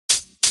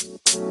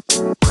Hello,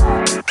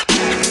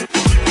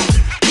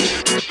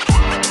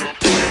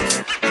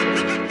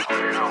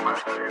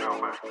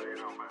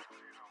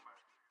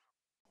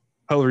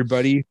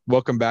 everybody.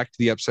 Welcome back to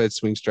the Upside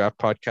Swings Draft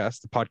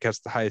Podcast, the podcast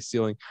with the highest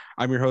ceiling.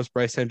 I'm your host,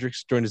 Bryce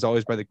Hendricks, joined as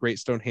always by the great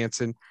Stone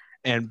Hansen,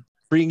 and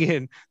bringing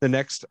in the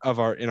next of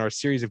our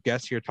series of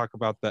guests here to talk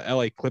about the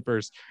LA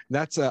Clippers. And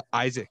that's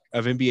Isaac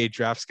of NBA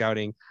Draft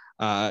Scouting.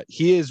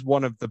 He is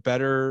one of the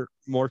better,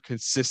 more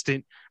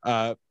consistent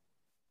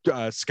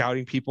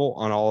scouting people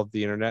on all of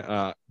the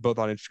internet, both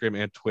on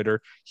Instagram and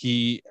Twitter.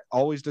 He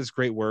always does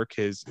great work.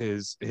 His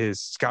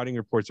scouting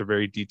reports are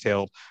very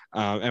detailed,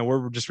 and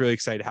we're just really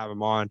excited to have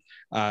him on.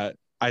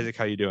 Isaac,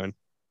 how you doing?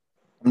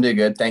 I'm doing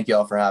good. Thank you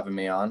all for having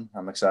me on.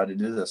 I'm excited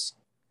to do this.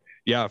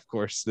 Yeah, of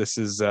course. This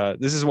is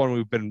one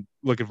we've been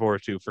looking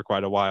forward to for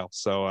quite a while.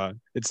 So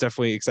it's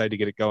definitely excited to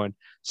get it going.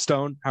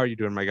 Stone, how are you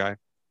doing, my guy?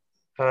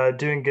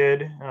 Doing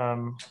good.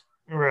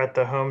 We're at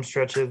the home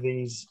stretch of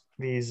these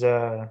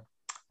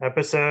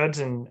episodes,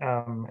 and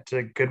it's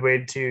a good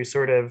way to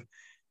sort of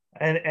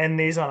end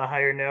these on a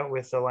higher note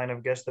with the line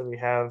of guests that we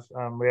have.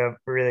 We're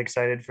really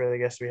excited for the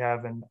guests we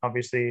have, and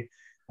obviously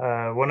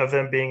one of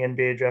them being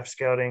NBA Draft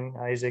Scouting,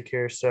 Isaac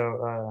here.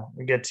 So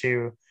we get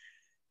to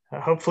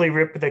hopefully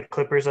rip the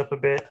Clippers up a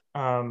bit,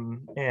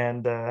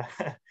 and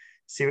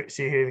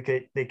see who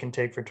they can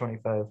take for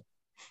 25.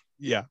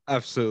 Yeah,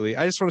 absolutely.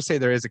 I just want to say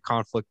there is a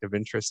conflict of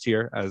interest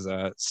here, as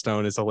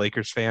Stone is a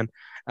Lakers fan,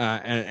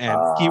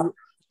 and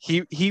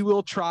he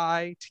will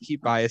try to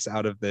keep bias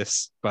out of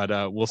this, but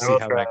we'll see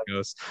how that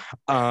goes.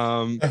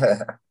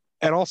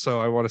 And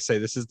also, I want to say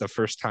this is the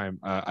first time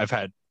I've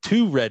had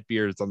two red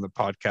beards on the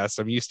podcast.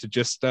 I'm used to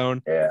just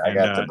Stone. Yeah, I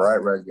got the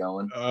bright red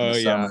going. Oh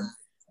yeah,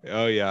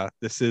 oh yeah.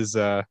 This is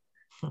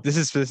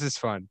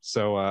fun.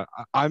 So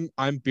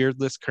I'm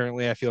beardless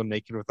currently. I feel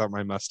naked without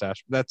my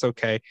mustache, but that's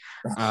okay.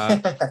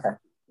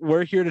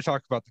 We're here to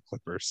talk about the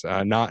Clippers,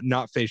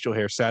 not facial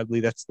hair. Sadly,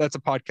 that's a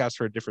podcast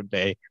for a different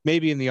day.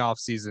 Maybe in the off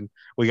season,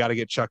 we got to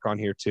get Chuck on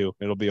here too.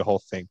 It'll be a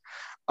whole thing.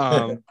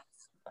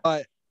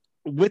 But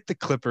with the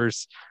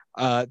Clippers,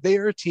 they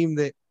are a team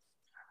that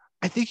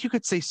I think you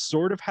could say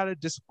sort of had a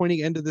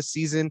disappointing end of the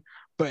season,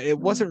 but it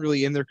wasn't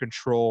really in their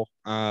control.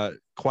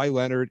 Kawhi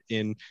Leonard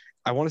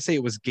I want to say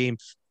it was game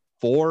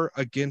 4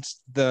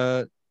 against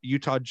the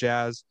Utah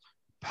Jazz,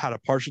 had a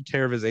partial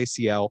tear of his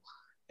ACL,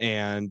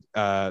 and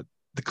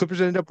the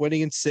Clippers ended up winning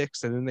in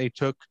 6, and then they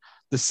took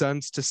the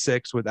Suns to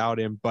 6 without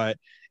him. But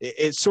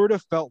it sort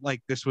of felt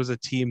like this was a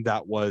team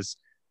that was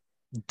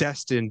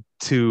destined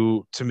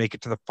to make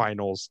it to the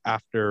finals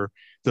after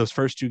those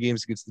first 2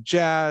 games against the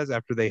Jazz,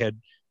 after they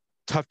had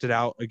toughed it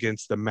out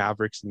against the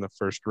Mavericks in the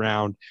first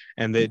round,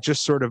 and it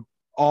just sort of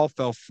all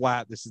fell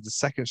flat. This is the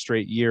second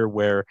straight year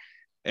where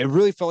it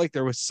really felt like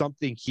there was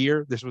something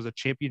here. This was a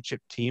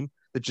championship team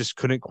that just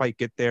couldn't quite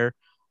get there.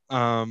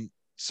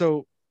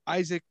 So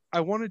Isaac,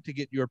 I wanted to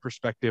get your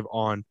perspective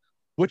on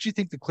what you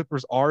think the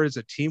Clippers are as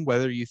a team,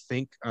 whether you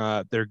think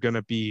they're going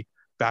to be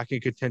back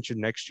in contention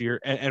next year,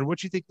 and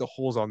what you think the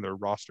holes on their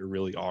roster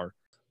really are.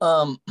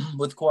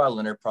 With Kawhi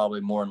Leonard,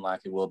 probably more than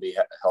likely will be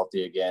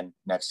healthy again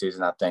next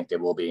season. I think they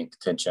will be in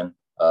contention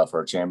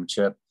for a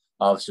championship.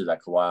 Obviously,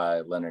 that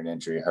Kawhi Leonard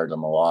injury hurt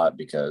them a lot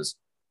because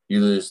you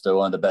lose to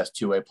one of the best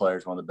two-way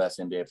players, one of the best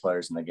NBA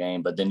players in the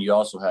game. But then you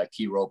also had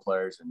key role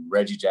players, and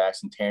Reggie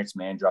Jackson, Terrence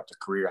Mann dropped a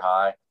career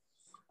high.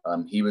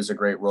 He was a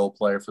great role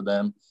player for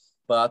them.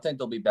 But I think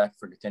they'll be back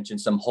for contention.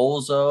 Some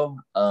holes, though.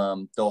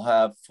 They'll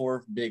have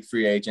 4 big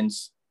free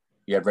agents.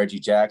 You have Reggie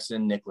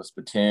Jackson, Nicholas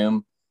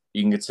Batum.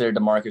 You can consider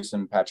DeMarcus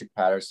and Patrick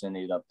Patterson.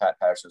 Pat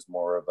Patterson's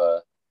more of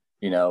a,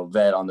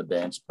 vet on the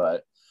bench.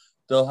 But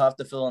they'll have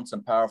to fill in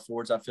some power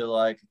forwards, I feel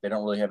like. They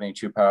don't really have any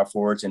true power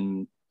forwards.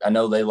 And I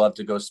know they love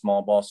to go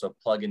small ball, so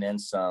plugging in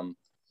some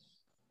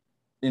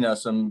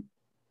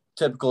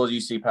typical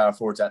UC power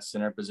forwards at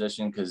center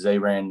position, because they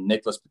ran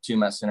Nicholas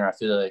Batum at center. I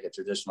feel like a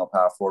traditional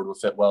power forward will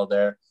fit well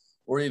there,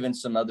 or even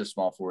some other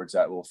small forwards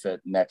that will fit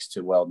next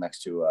to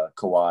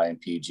Kawhi and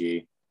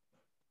PG.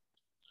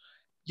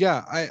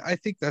 Yeah, I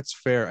think that's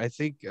fair. I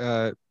think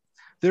they're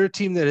a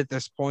team that at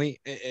this point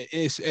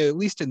is, at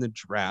least in the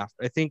draft,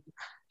 I think,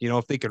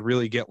 if they could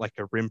really get like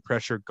a rim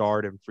pressure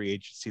guard in free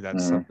agency,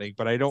 that's something.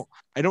 But I don't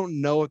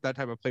know if that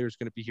type of player is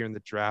going to be here in the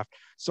draft.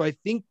 So I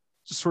think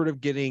sort of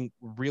getting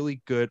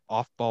really good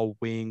off-ball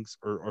wings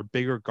or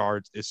bigger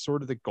guards is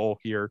sort of the goal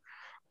here.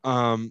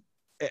 And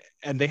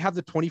they have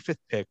the 25th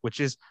pick, which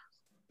is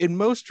in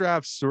most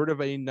drafts sort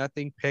of a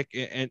nothing pick,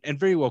 and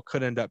very well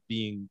could end up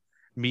being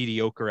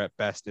mediocre at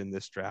best in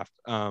this draft.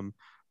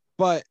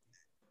 But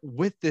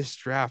with this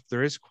draft,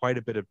 there is quite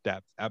a bit of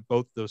depth at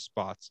both those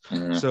spots.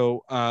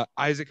 So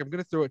Isaac, I'm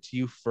going to throw it to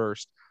you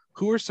first.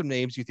 Who are some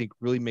names you think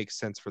really make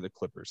sense for the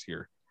Clippers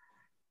here?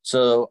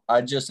 So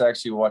I just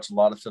actually watched a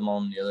lot of film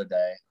on them the other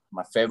day.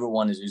 My favorite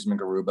one is Usman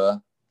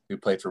Garuba, who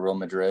played for Real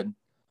Madrid.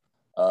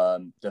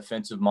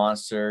 Defensive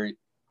monster,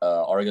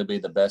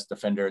 arguably the best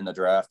defender in the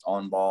draft,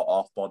 on-ball,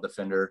 off-ball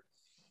defender,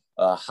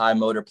 high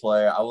motor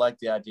player. I like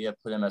the idea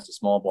of putting him as a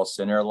small ball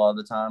center a lot of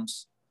the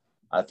times.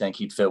 I think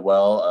he'd fit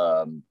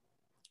well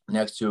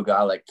next to a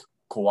guy like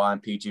Kawhi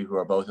and PG, who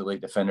are both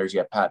elite defenders. You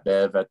have Pat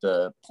Bev at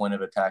the point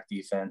of attack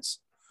defense.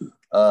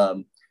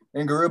 And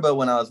Garuba,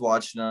 when I was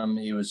watching him,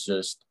 he was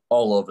just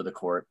all over the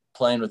court,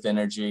 playing with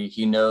energy.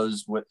 He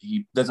knows what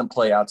he doesn't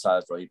play outside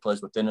his role. He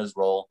plays within his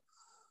role.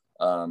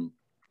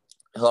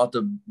 He'll have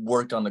to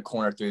work on the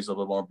corner threes a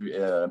little bit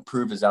more,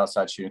 improve his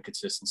outside shooting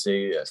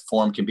consistency. His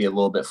form can be a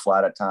little bit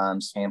flat at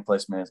times. Hand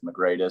placement isn't the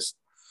greatest.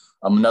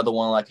 Another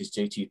one like is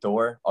JT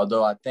Thor,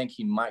 although I think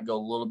he might go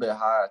a little bit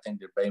higher. I think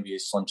there may be a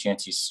slim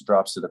chance he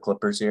drops to the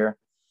Clippers here.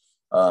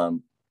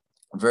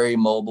 Very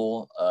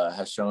mobile,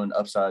 has shown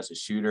upside as a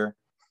shooter.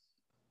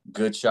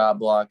 Good shot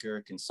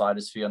blocker, can slide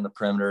his feet on the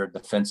perimeter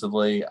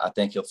defensively. I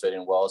think he'll fit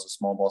in well as a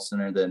small ball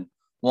center. Then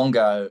one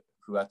guy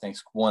who I think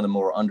is one of the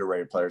more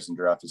underrated players in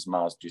draft is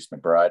Miles Juice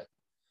McBride.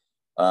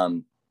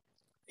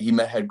 He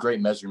had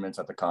great measurements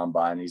at the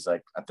combine. He's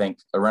like, I think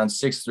around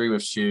 6'3"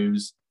 with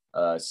shoes,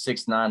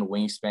 6'9"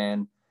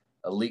 wingspan,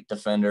 elite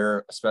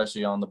defender,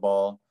 especially on the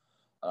ball,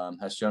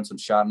 has shown some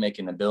shot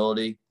making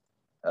ability.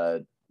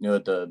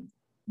 The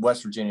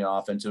West Virginia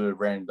offense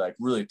ran like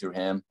really through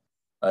him.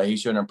 He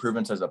showed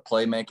improvements as a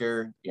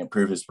playmaker. He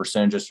improved his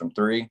percentages from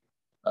three.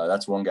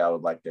 That's one guy I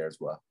would like there as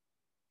well.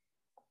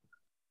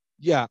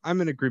 Yeah, I'm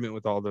in agreement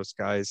with all those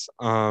guys.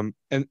 And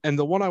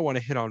the one I want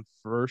to hit on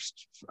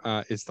first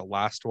is the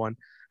last one.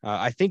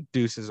 I think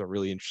Deuce is a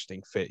really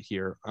interesting fit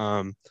here.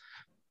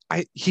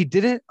 He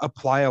didn't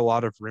apply a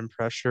lot of rim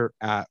pressure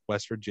at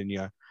West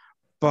Virginia,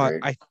 but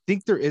I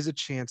think there is a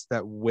chance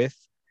that with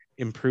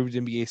improved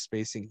NBA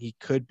spacing, he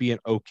could be an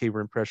okay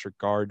rim pressure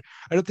guard.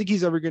 I don't think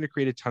he's ever going to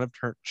create a ton of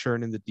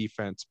churn in the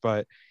defense,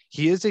 but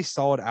he is a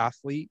solid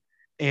athlete,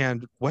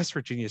 and West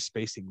Virginia's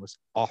spacing was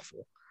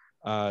awful.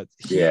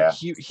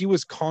 He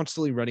was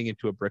constantly running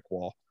into a brick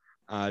wall.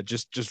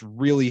 Just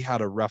really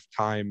had a rough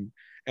time,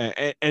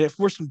 and it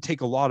forced him to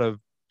take a lot of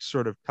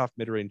sort of tough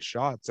mid-range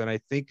shots. And I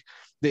think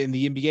that in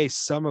the NBA,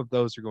 some of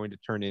those are going to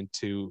turn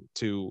into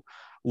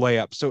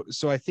layups.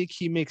 So I think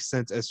he makes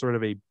sense as sort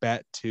of a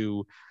bet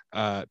to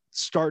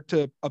start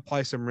to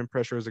apply some rim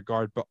pressure as a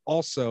guard, but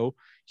also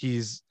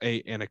he's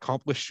an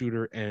accomplished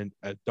shooter and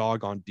a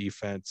dog on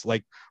defense.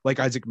 Like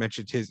Isaac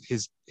mentioned,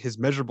 his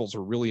measurables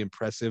are really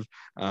impressive.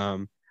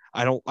 I'm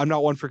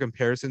not one for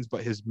comparisons,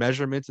 but his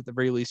measurements at the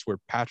very least were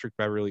Patrick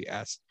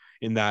Beverley-esque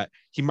in that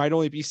he might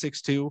only be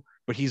 6'2",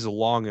 but he's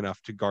long enough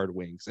to guard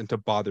wings and to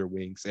bother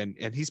wings. And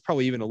he's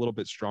probably even a little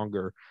bit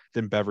stronger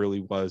than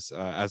Beverley was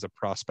as a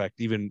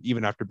prospect,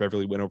 even after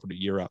Beverley went over to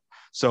Europe.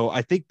 So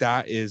I think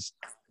that is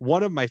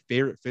one of my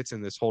favorite fits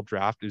in this whole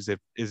draft is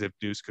if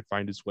Deuce could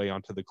find his way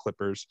onto the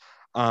Clippers.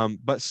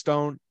 But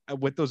Stone,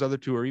 with those other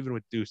two, or even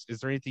with Deuce, is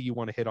there anything you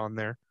want to hit on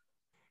there?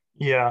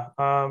 Yeah.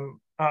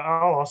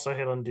 I'll also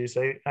hit on Deuce.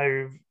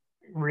 I've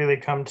really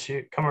come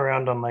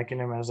around on liking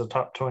him as a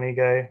top 20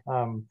 guy.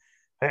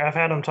 I've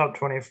had him top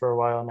 20 for a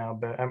while now,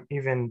 but I'm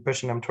even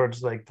pushing him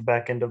towards like the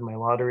back end of my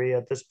lottery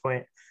at this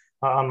point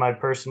on my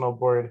personal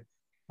board,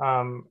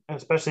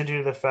 especially due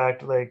to the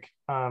fact like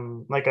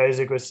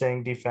Isaac was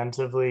saying,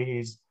 defensively,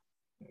 he's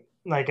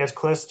like as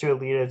close to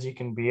elite as you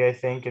can be, I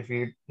think, if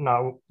you're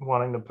not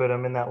wanting to put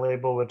him in that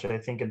label, which I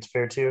think it's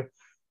fair to.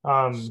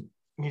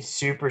 He's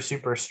super,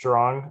 super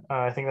strong.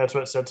 I think that's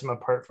what sets him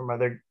apart from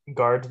other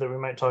guards that we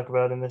might talk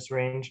about in this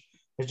range.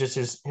 Is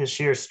just his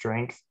sheer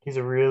strength. He's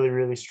a really,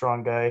 really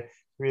strong guy,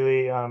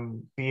 really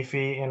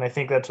beefy, and I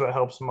think that's what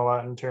helps him a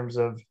lot in terms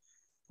of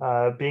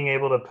being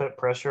able to put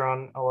pressure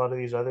on a lot of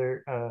these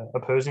other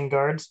opposing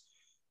guards,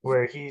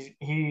 where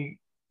he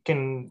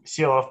can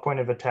seal off point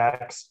of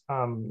attacks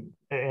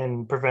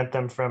and prevent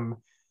them from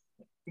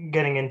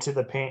getting into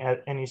the paint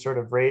at any sort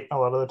of rate a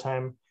lot of the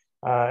time.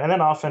 And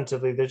then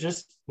offensively,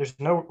 there's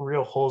no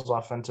real holes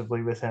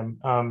offensively with him.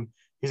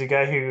 He's a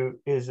guy who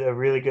is a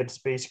really good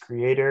space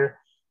creator,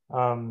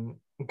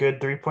 good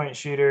 3-point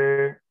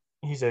shooter.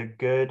 He's a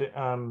good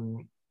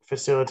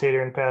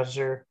facilitator and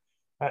passer.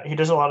 He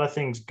does a lot of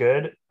things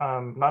good,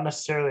 not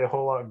necessarily a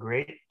whole lot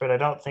great, but I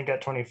don't think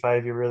at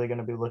 25 you're really going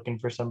to be looking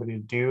for somebody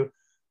to do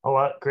a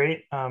lot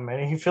great.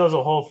 And he fills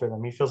a hole for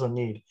them. He fills a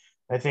need.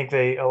 I think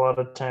they a lot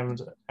of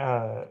times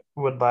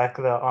would lack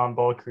the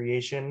on-ball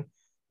creation,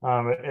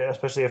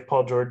 especially if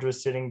Paul George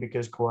was sitting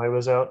because Kawhi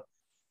was out.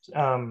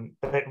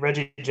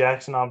 Reggie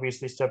Jackson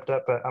obviously stepped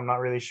up, but I'm not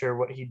really sure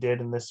what he did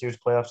in this year's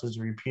playoffs is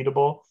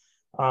repeatable.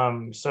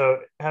 So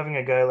having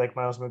a guy like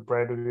Miles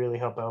McBride would really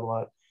help out a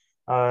lot.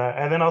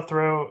 And then I'll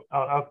throw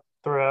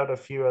out a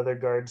few other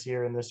guards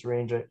here in this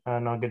range,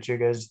 and I'll get your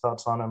guys'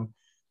 thoughts on them.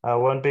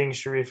 One being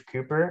Sharif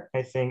Cooper.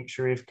 I think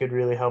Sharif could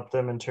really help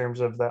them in terms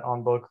of that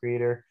on-ball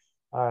creator,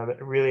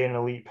 really an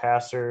elite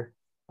passer,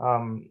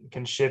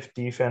 can shift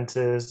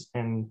defenses,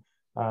 and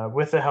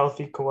with a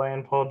healthy Kawhi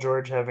and Paul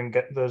George, having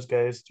those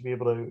guys to be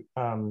able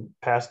to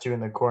pass to in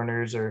the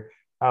corners or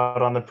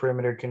out on the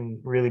perimeter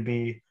can really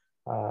be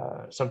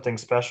something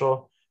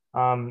special.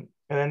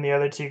 And then the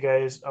other two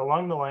guys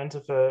along the lines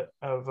of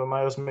a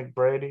Miles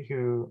McBride,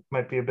 who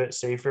might be a bit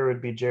safer,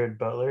 would be Jared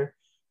Butler.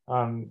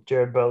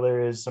 Jared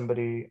Butler is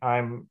somebody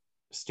I'm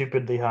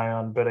stupidly high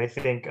on, but I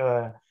think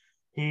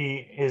he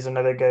is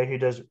another guy who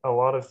does a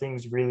lot of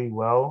things really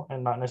well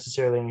and not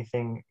necessarily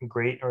anything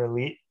great or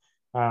elite.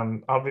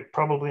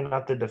 Probably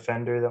not the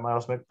defender that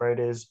Miles McBride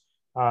is,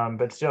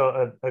 but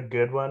still a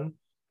good one.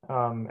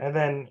 And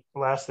then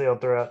lastly, I'll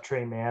throw out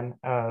Trey Mann,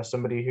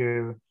 somebody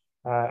who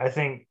I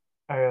think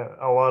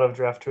a lot of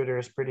draft Twitter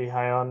is pretty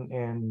high on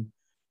in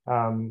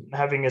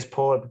having his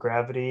pull up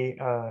gravity.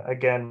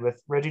 Again, with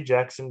Reggie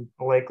Jackson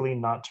likely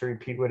not to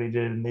repeat what he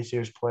did in this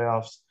year's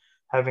playoffs,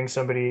 having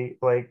somebody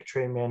like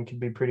Trey Mann could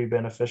be pretty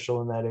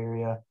beneficial in that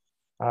area.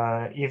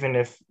 Even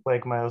if,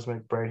 like Miles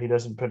McBride, he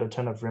doesn't put a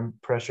ton of rim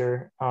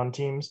pressure on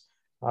teams,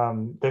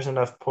 there's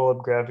enough pull up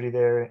gravity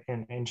there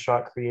and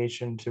shot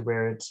creation to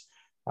where it's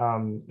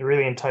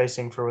really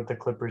enticing for what the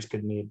Clippers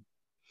could need.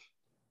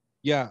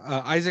 Yeah,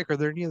 Isaac, are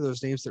there any of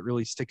those names that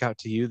really stick out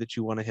to you that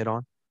you want to hit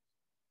on?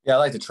 Yeah, I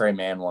like the Trey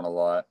Mann one a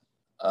lot.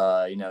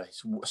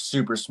 He's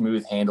super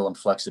smooth handle and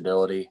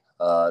flexibility.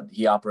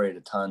 He operated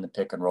a ton in the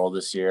pick and roll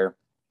this year.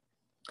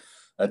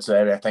 I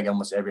think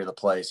almost every other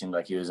play seemed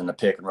like he was in the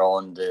pick and roll,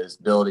 and his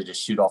ability to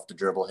shoot off the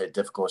dribble, hit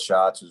difficult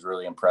shots was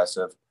really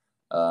impressive.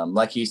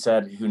 Like he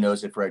said, who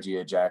knows if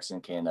Reggie Jackson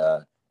can,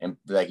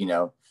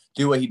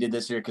 do what he did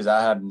this year, because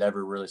I have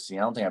never really seen –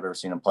 I don't think I've ever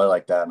seen him play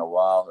like that in a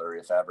while, or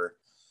if ever.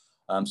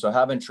 So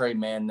having Trey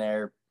Mann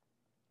there,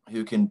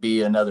 who can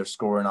be another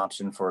scoring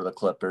option for the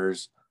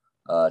Clippers,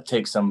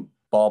 take some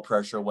ball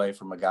pressure away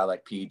from a guy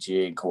like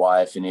PG and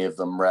Kawhi if any of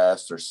them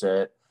rest or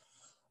sit.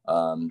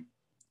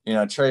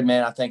 Trey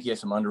Mann, I think he has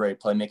some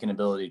underrated playmaking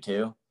ability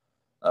too.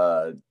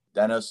 I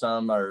know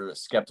some are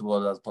skeptical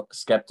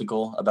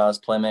about his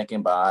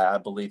playmaking, but I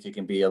believe he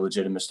can be a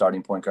legitimate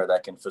starting point guard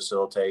that can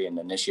facilitate and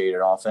initiate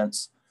an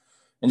offense.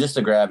 And just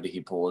the gravity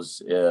he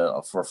pulls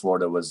for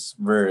Florida was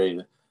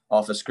very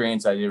off the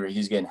screens.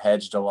 He's getting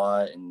hedged a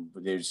lot, and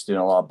they're just doing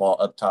a lot of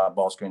up top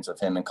ball screens of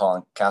him and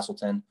Colin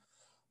Castleton.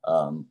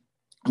 But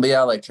yeah,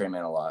 I like Trey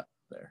Mann a lot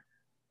there.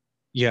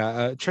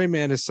 Yeah, Trey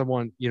Mann is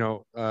someone,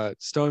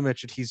 Stone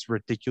mentioned he's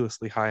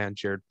ridiculously high on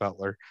Jared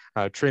Butler.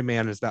 Trey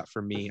Mann is that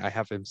for me. I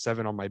have him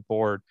 7 on my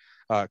board,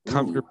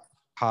 comfortably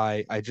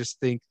high. I just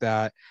think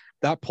that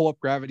pull-up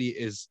gravity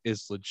is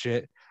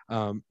legit.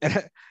 And,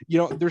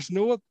 there's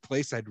no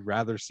place I'd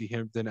rather see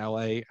him than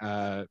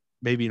LA.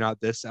 Maybe not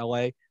this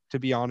LA, to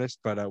be honest,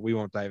 but we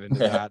won't dive into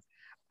that.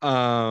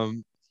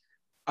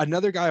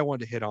 Another guy I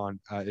wanted to hit on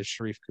is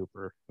Sharife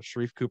Cooper.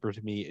 Sharife Cooper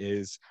to me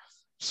is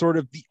sort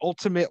of the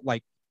ultimate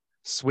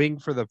swing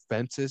for the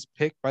fences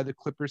pick by the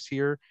Clippers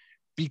here,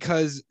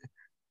 because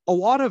a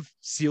lot of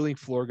ceiling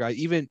floor guy,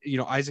 even,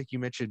 Isaac, you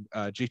mentioned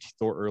JT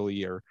Thor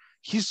earlier.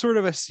 He's sort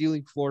of a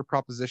ceiling floor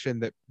proposition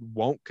that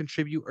won't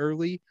contribute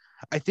early.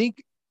 I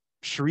think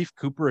Sharife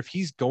Cooper, if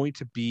he's going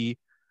to be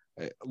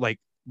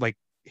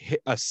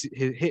hit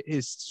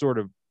his sort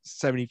of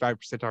 75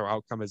 percentile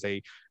outcome as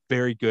a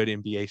very good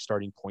NBA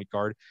starting point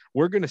guard,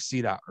 we're going to see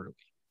that early.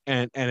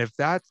 And if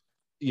that,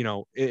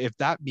 if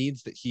that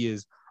means that he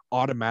is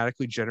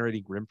automatically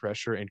generating rim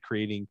pressure and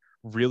creating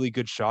really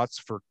good shots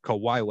for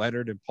Kawhi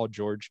Leonard and Paul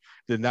George,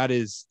 then that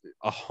is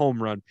a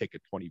home run pick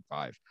at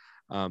 25.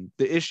 The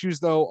issues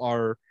though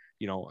are,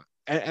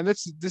 and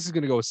this is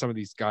going to go with some of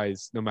these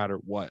guys no matter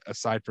what,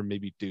 aside from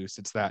maybe Deuce.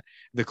 It's that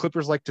the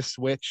Clippers like to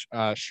switch.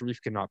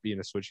 Sharife cannot be in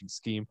a switching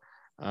scheme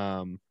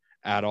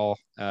at all.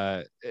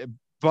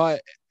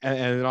 But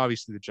then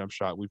obviously the jump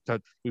shot. We've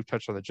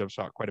touched on the jump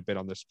shot quite a bit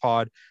on this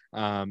pod.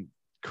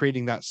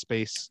 Creating that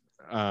space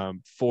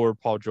for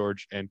Paul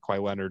George and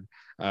Kawhi Leonard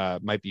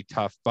might be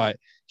tough, but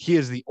he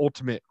is the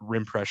ultimate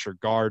rim pressure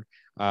guard.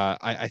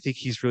 I think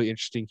he's really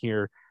interesting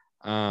here.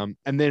 And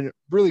then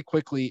really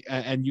quickly,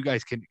 and you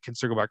guys can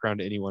circle back around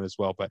to anyone as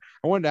well, but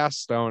I wanted to ask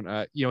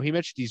Stone, he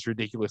mentioned he's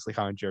ridiculously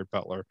high on Jared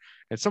Butler,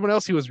 and someone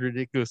else he was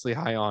ridiculously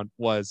high on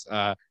was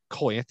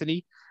Cole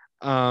Anthony.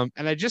 And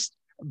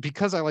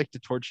because I like to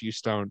torch you,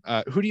 Stone,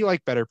 who do you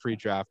like better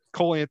pre-draft,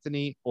 Cole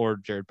Anthony or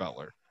Jared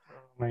Butler?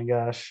 Oh my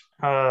gosh.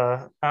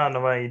 I don't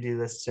know why you do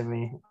this to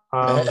me.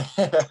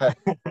 I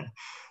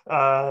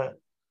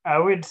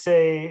would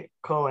say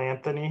Cole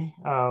Anthony,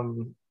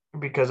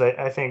 because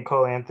I think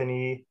Cole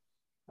Anthony,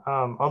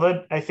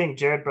 although I think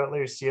Jared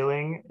Butler's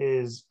ceiling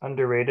is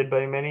underrated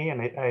by many,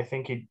 and I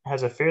think he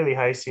has a fairly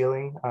high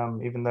ceiling,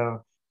 even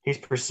though he's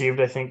perceived,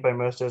 I think, by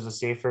most as a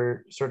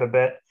safer sort of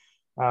bet,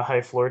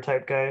 high floor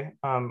type guy.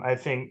 I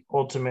think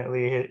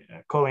ultimately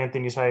Cole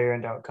Anthony's higher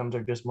end outcomes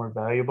are just more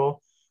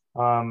valuable.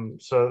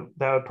 So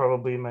that would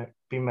probably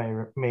be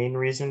my main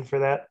reason for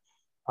that.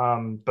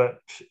 But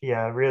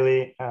yeah,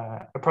 really,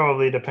 it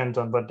probably depends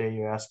on what day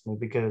you ask me,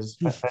 because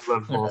I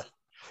love both.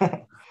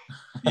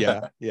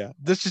 yeah.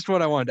 That's just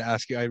what I wanted to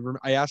ask you.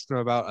 I asked him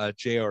about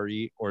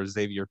JRE or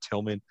Xavier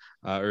Tillman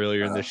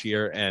earlier in this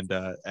year, and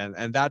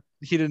that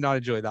he did not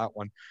enjoy that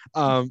one.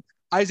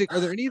 Isaac, are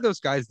there any of those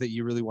guys that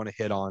you really want to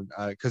hit on?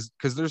 Because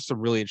there's some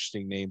really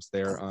interesting names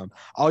there.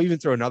 I'll even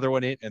throw another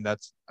one in, and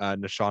that's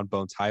Nah'Shon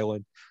Bones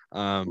Hyland.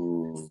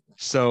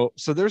 So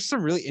there's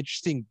some really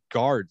interesting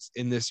guards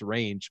in this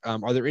range.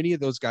 Are there any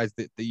of those guys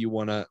that you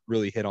want to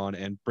really hit on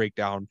and break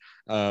down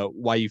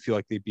why you feel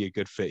like they'd be a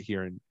good fit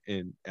here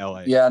in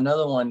LA? Yeah,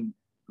 another one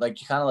like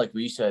kind of like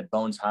we said,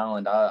 Bones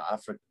Highland, I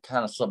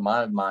kind of slipped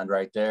my mind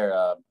right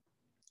there.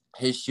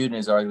 His shooting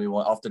is arguably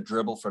one off the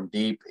dribble from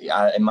deep.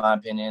 In my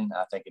opinion,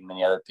 I think in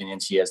many other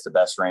opinions, he has the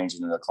best range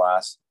in the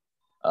class.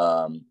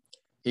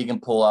 He can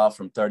pull out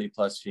from 30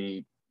 plus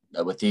feet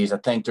with ease. I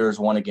think there's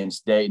one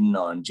against Dayton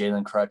on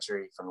Jalen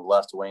Crutchery from the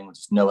left wing with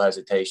just no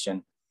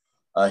hesitation.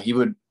 He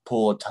would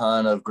pull a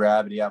ton of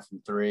gravity out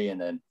from three, and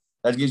then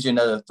that gives you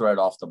another threat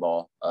off the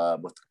ball.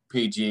 With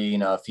PG,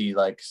 if he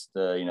likes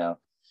the,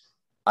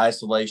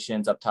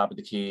 isolations up top of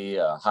the key,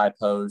 high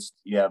post,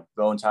 you have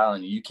Bones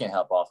Highland, you can't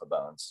help off of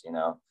Bones,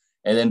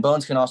 And then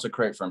Bones can also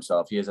create for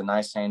himself. He has a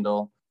nice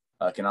handle,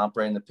 can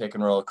operate in the pick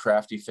and roll,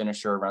 crafty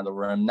finisher around the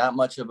rim. Not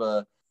much of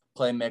a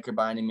playmaker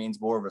by any means,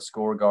 more of a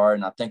score guard.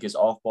 And I think his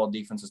off-ball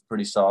defense is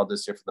pretty solid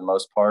this year for the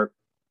most part.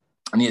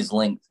 And he has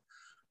length.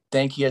 I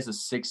think he has a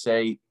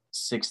 6'8",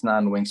 6'9"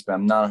 wingspan.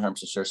 I'm not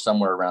 100% sure,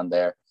 somewhere around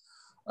there.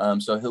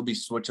 So he'll be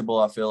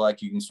switchable. I feel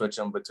like you can switch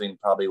him between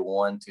probably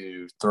 1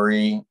 to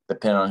 3,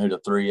 depending on who the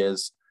 3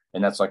 is.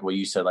 And that's like what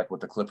you said, like what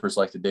the Clippers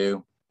like to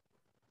do.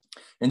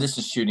 And just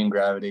the shooting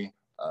gravity.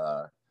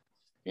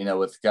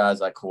 With guys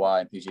like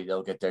Kawhi and PG,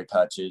 they'll get their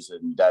touches,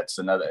 and that's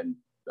another.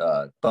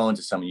 And Bones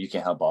is someone you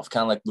can't help off,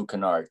 kind of like Luke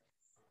Kennard.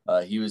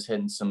 He was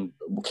hitting some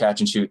catch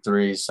and shoot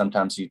threes.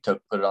 Sometimes he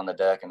put it on the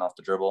deck and off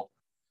the dribble.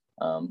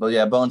 But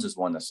yeah, Bones is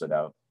one that stood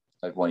out,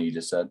 like one you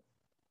just said.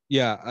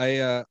 Yeah,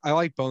 I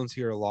like Bones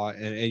here a lot,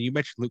 and you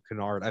mentioned Luke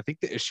Kennard. I think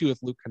the issue with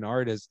Luke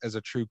Kennard as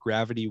a true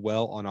gravity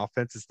well on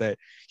offense is that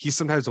he's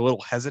sometimes a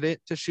little hesitant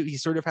to shoot. He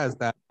sort of has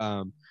that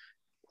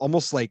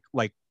almost like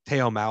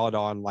Theo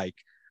Maladon like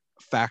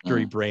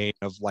factory brain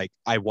of like,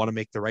 I want to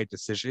make the right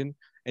decision,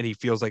 and he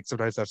feels like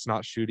sometimes that's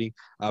not shooting.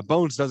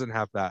 Bones doesn't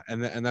have that,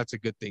 and that's a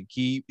good thing.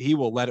 He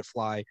will let it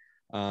fly.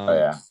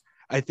 I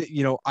think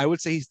I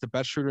would say he's the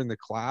best shooter in the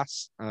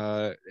class,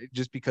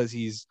 just because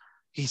he's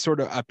sort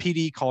of a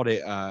PD called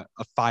it a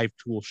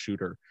 5-tool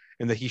shooter,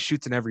 and that he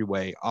shoots in every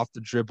way: off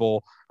the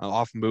dribble,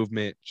 off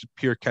movement,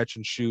 pure catch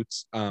and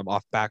shoots,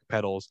 off back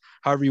pedals,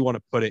 however you want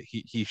to put it.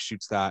 He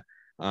shoots that.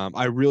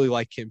 I really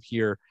like him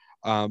here.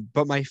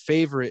 But my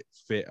favorite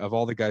fit of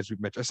all the guys we've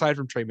mentioned, aside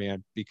from Trey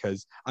Mann,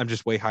 because I'm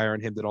just way higher on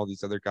him than all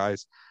these other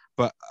guys,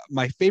 but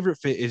my favorite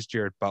fit is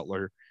Jared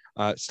Butler.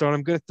 Stone,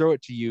 I'm going to throw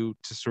it to you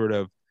to sort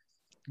of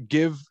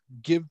give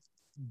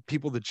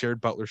people the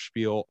Jared Butler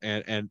spiel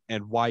and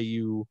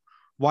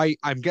why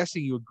I'm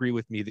guessing you agree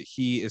with me that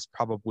he is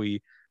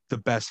probably the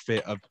best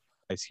fit of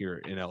guys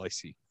here in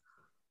LAC.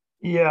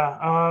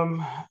 Yeah.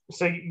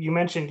 So you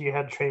mentioned you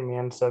had Trey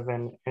Mann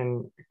 7,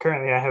 and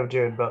currently I have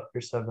Jared Butler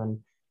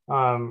 7.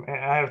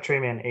 I have Trey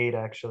Mann 8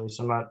 actually,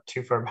 so I'm not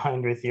too far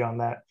behind with you on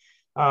that.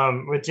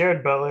 With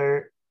Jared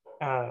Butler,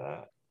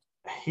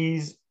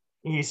 he's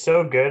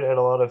so good at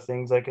a lot of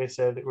things. Like I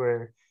said,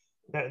 where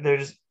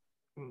there's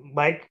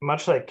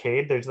much like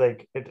Cade, there's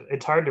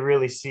it's hard to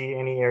really see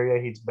any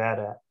area he's bad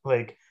at.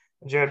 Like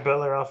Jared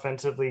Butler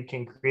offensively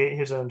can create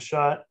his own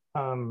shot.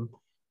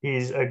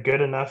 He's a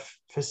good enough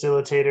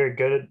facilitator,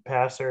 good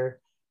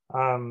passer.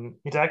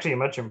 He's actually a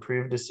much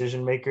improved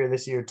decision maker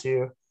this year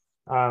too.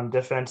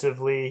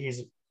 Defensively,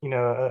 he's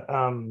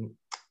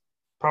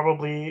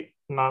probably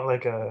not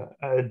like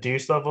a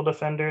deuce level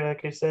defender,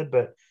 like I said,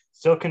 but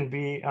still can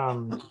be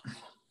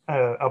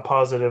a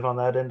positive on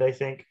that end, I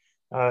think.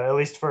 At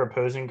least for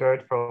opposing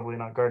guards, probably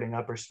not guarding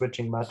up or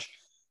switching much.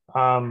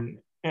 And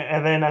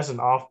then as an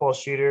off-ball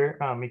shooter,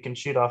 he can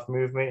shoot off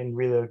movement and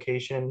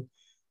relocation.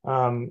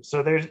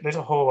 So there's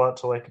a whole lot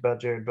to like about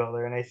Jared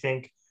Butler, and I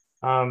think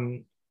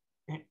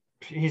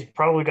he's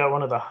probably got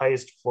one of the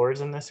highest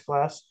floors in this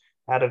class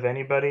out of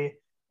anybody.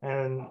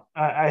 And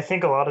I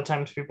think a lot of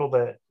times people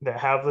that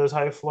have those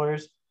high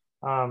floors,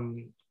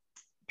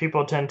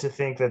 people tend to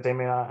think that they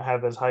may not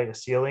have as high a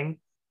ceiling.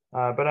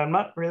 But I'm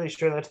not really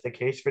sure that's the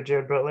case for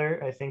Jared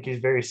Butler. I think he's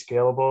very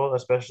scalable,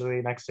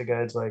 especially next to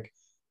guys like,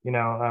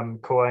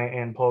 Kawhi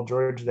and Paul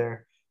George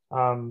there.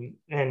 And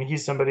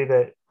he's somebody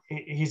that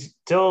he's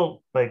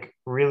still like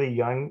really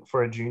young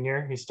for a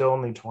junior. He's still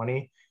only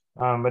 20,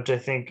 which I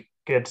think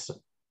gets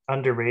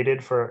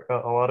underrated for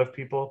a lot of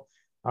people.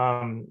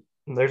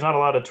 There's not a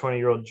lot of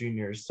 20-year-old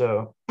juniors,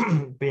 so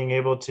being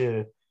able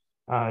to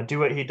do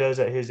what he does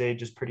at his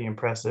age is pretty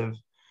impressive.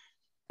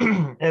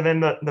 And then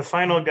the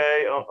final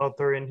guy I'll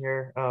throw in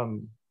here.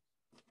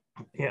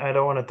 I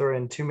don't want to throw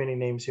in too many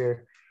names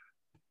here.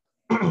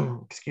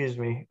 Excuse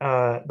me.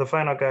 The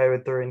final guy I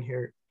would throw in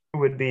here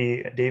would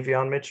be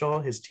Davion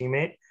Mitchell, his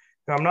teammate,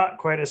 who I'm not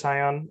quite as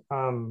high on,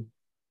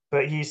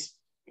 but he's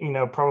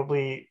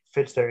probably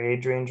fits their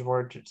age range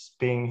more, just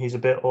being he's a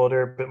bit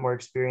older, a bit more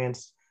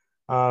experienced.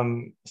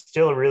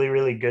 Still a really,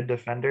 really good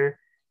defender.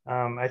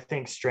 I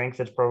think strength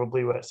is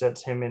probably what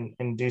sets him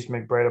and Deuce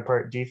McBride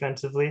apart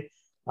defensively,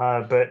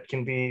 but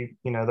can be,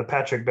 the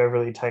Patrick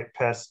Beverly type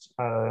pest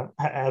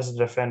as a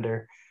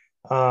defender.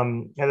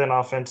 And then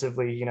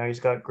offensively, he's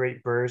got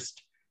great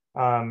burst.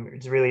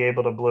 He's really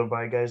able to blow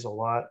by guys a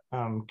lot,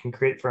 can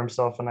create for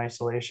himself in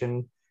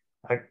isolation.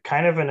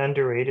 Kind of an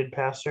underrated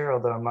passer,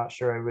 although I'm not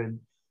sure I would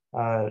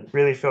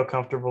really feel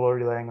comfortable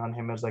relying on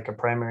him as like a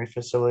primary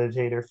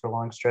facilitator for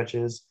long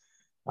stretches.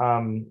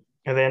 And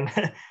then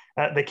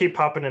they keep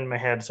popping in my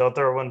head, so I'll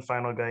throw one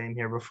final guy in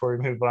here before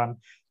we move on.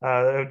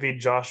 That would be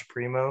Josh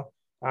Primo.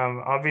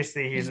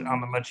 Obviously, he's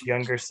on the much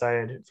younger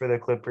side for the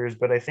Clippers,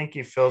 but I think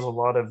he fills a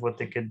lot of what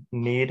they could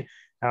need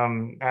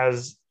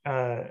as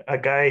a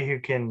guy who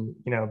can,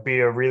 be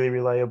a really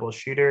reliable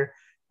shooter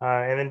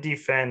and then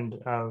defend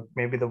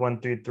maybe the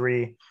 1 through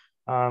 3.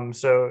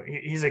 So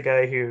he's a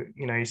guy who,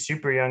 he's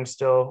super young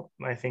still.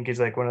 I think he's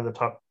like one of the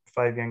top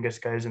 5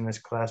 youngest guys in this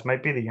class.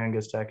 Might be the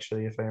youngest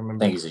actually, if I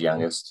remember. I think he's the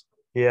youngest.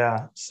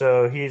 Yeah.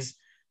 So he's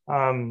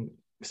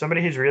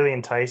somebody who's really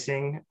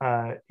enticing.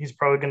 He's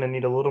probably going to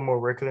need a little more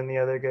work than the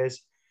other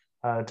guys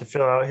to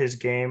fill out his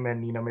game,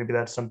 and maybe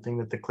that's something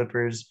that the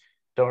Clippers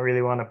don't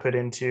really want to put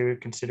into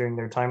considering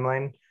their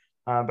timeline.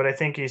 But I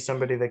think he's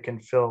somebody that can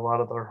fill a lot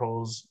of their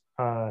holes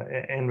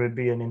and would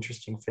be an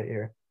interesting fit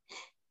here.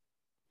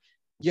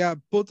 Yeah,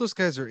 both those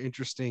guys are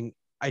interesting.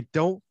 I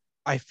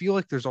feel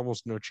like there's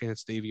almost no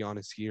chance Davion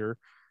is here.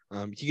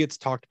 He gets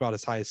talked about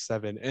as high as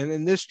 7,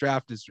 and this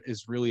draft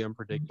is really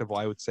unpredictable.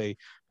 I would say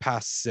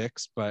past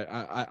 6, but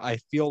I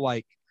feel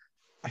like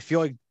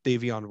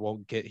Davion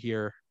won't get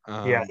here.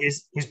 Yeah,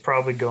 he's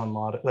probably going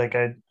lotto. Like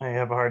I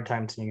have a hard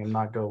time seeing him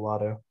not go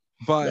lotto.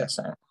 But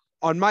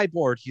on my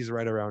board, he's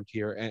right around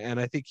here, and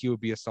I think he would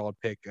be a solid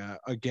pick.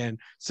 Again,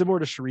 similar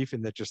to Sharif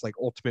in that just like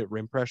ultimate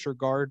rim pressure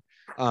guard,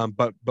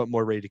 but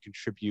more ready to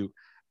contribute.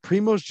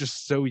 Primo's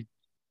just so.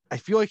 I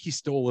feel like he's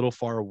still a little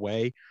far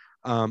away.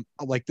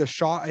 Like the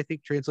shot, I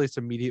think translates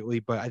immediately,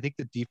 but I think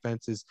the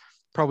defense is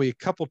probably a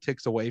couple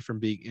ticks away from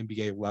being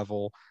NBA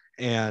level,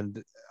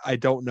 and I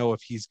don't know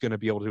if he's going to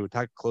be able to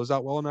attack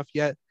closeout well enough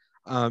yet.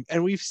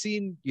 And we've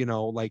seen,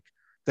 like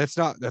that's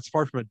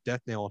far from a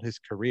death nail in his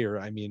career.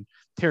 I mean,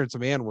 Terrence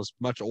Mann was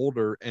much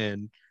older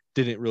and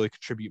didn't really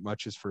contribute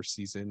much his first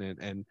season,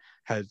 and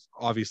has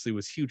obviously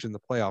was huge in the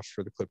playoffs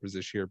for the Clippers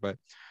this year. But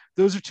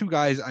those are two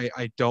guys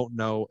I don't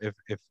know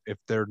if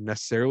they're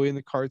necessarily in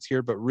the cards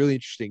here, but really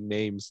interesting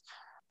names.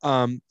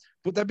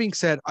 But that being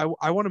said,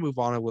 I want to move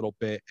on a little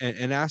bit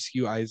and ask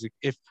you, Isaac,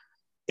 if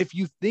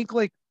you think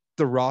like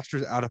the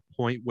roster's at a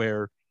point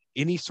where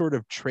any sort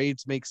of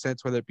trades make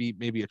sense, whether it be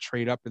maybe a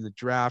trade up in the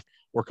draft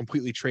or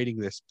completely trading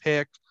this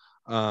pick.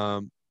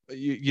 What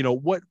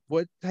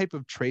type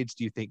of trades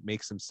do you think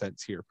make some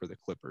sense here for the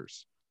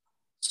Clippers?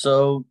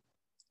 So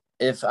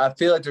if I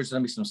feel like there's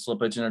going to be some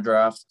slippage in the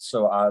draft,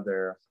 so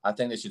either I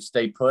think they should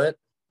stay put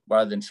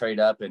rather than trade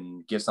up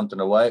and give something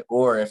away,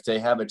 or if they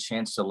have a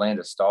chance to land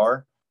a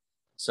star,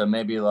 so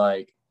maybe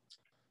like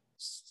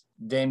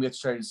Dame gets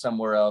traded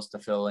somewhere else to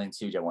fill in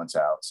CJ wants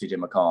out, CJ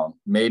McCollum.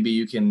 Maybe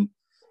you can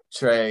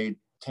trade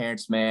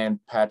Terrence Mann,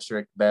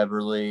 Patrick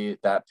Beverly,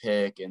 that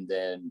pick, and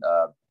then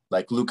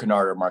like Luke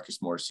Kennard or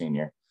Marcus Morris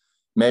Sr.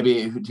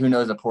 Maybe, who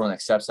knows if Portland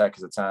accepts that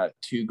because it's not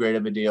too great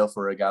of a deal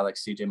for a guy like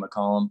CJ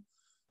McCollum.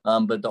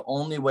 But the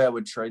only way I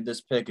would trade this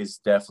pick is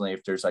definitely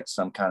if there's like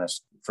some kind of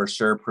for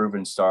sure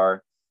proven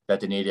star that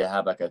they need to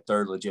have like a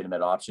third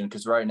legitimate option.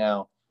 Because right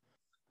now,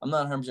 I'm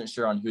not 100%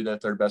 sure on who their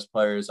third best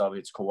player is.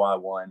 Obviously, it's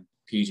Kawhi 1,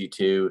 PG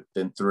 2,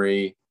 then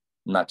 3.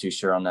 I'm not too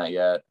sure on that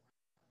yet.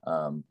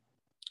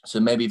 So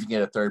maybe if you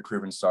get a third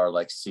proven star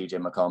like CJ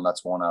McCollum,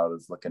 that's one I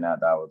was looking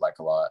at that I would like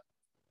a lot.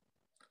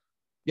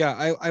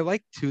 Yeah, I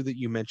like too that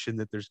you mentioned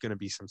that there's going to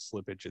be some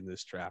slippage in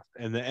this draft,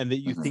 and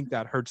that you think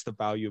that hurts the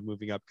value of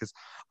moving up. Because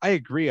I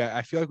agree.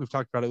 I feel like we've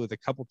talked about it with a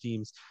couple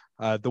teams.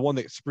 The one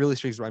that really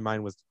springs to my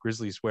mind was the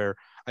Grizzlies, where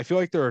I feel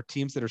like there are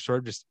teams that are sort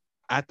of just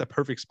at the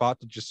perfect spot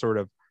to just sort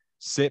of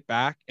sit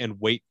back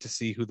and wait to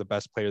see who the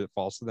best player that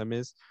falls to them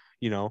is.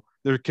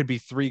 There could be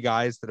 3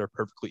 guys that are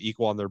perfectly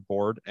equal on their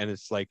board, and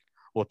it's like,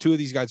 well, 2 of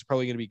these guys are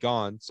probably going to be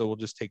gone, so we'll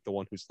just take the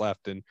one who's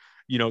left. And,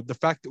 the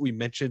fact that we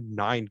mentioned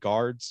 9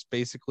 guards,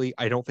 basically,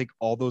 I don't think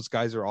all those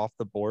guys are off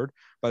the board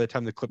by the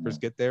time the Clippers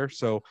get there.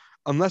 So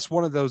unless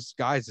one of those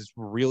guys is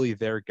really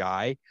their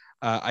guy,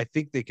 I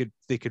think they could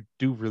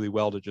do really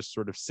well to just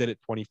sort of sit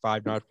at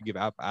 25, not have to give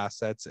up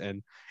assets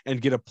and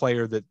get a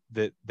player that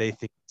they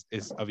think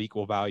is of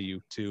equal value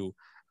to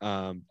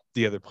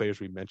the other players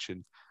we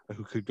mentioned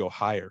who could go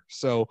higher.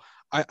 So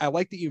I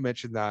like that you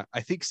mentioned that.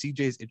 I think CJ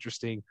is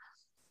interesting.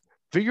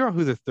 Figure out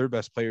who the third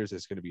best players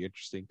is going to be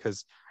interesting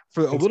because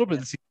for a little bit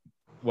of the season,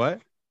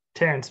 what?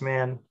 Terrence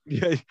Mann.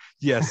 Yeah,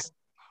 yes.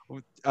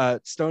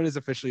 Stone is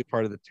officially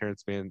part of the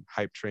Terrence Mann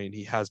hype train.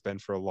 He has been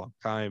for a long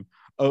time.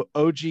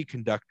 OG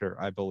conductor,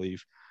 I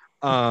believe.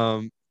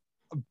 Mann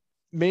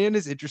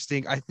is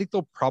interesting. I think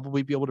they'll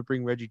probably be able to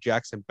bring Reggie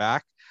Jackson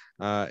back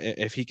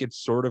if he could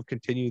sort of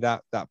continue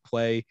that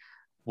play.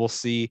 We'll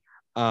see.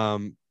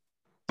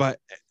 But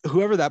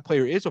whoever that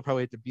player is will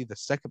probably have to be the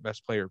second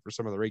best player for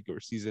some of the regular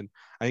season.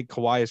 I think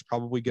Kawhi is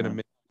probably going to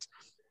miss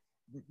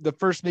the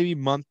first maybe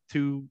month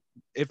to,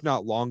 if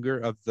not longer,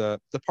 of the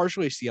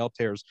partial ACL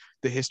tears.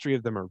 The history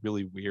of them are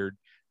really weird.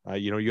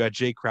 You had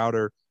Jay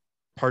Crowder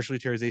partially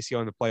tear his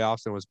ACL in the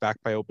playoffs and was back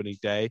by opening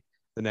day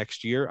the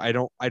next year. I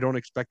don't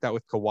expect that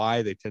with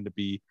Kawhi. They tend to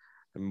be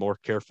more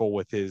careful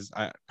with his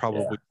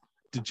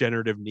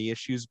degenerative knee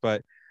issues,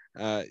 but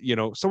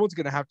someone's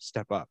going to have to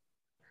step up.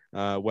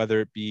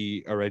 whether it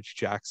be a Reggie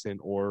Jackson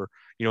or,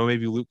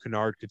 maybe Luke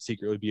Kennard could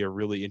secretly be a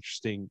really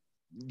interesting,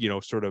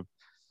 sort of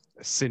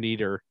sin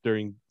eater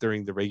during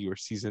the regular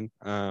season.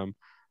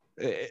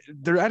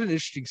 They're at an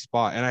interesting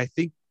spot, and I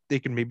think they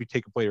can maybe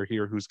take a player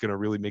here who's going to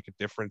really make a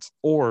difference.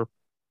 Or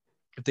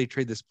if they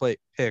trade this pick,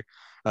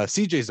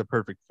 CJ is a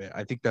perfect fit.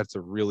 I think that's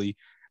a really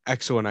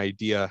excellent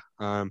idea.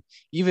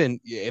 Even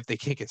if they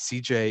can't get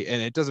CJ,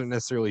 and it doesn't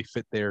necessarily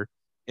fit their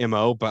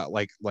MO, but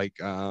like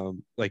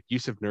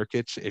Yusuf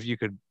Nurkic, if you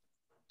could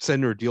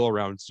send a deal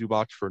around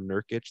Zubac for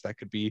Nurkic, that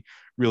could be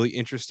really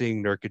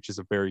interesting. Nurkic is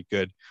a very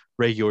good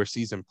regular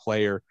season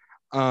player.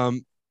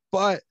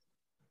 But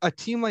a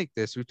team like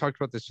this, we've talked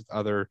about this with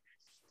other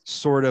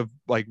sort of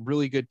like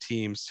really good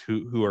teams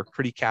who are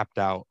pretty capped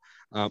out,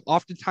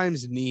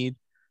 oftentimes need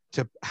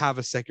to have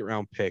a second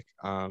round pick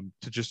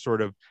to just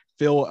sort of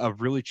fill a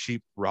really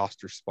cheap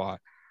roster spot.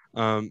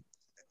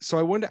 So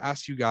I wanted to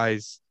ask you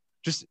guys,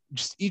 just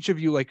each of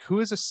you, like,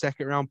 who is a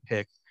second round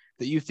pick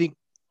that you think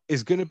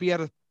is going to be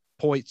at a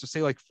point, so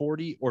say like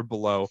 40 or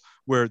below,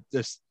 where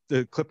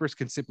the Clippers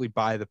can simply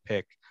buy the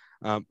pick?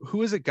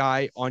 Who is a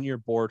guy on your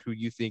board who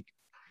you think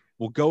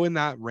will go in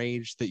that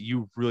range that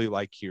you really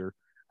like here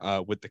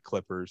with the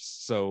Clippers?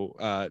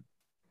 So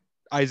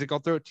Isaac, I'll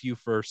throw it to you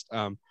first.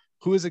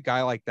 Who is a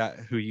guy like that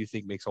who you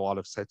think makes a lot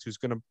of sense, who's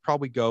going to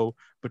probably go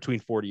between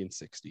 40 and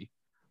 60?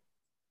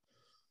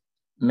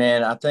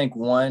 Man, I think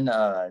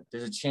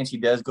there's a chance he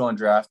does go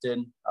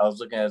undrafted. I was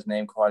looking at his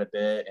name quite a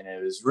bit, and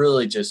it was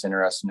really just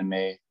interesting to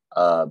me.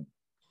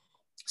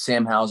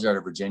 Sam Hauser out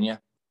of Virginia.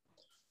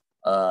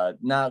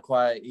 Not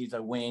quite, he's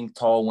a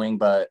tall wing,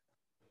 but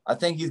I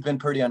think he's been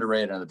pretty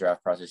underrated in the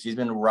draft process. He's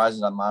been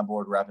rising on my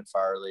board rapid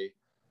firely.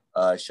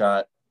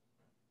 Shot,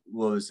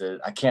 what was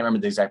it? I can't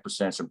remember the exact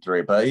percentage from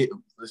three, but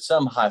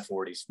some high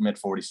 40s, mid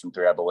 40s from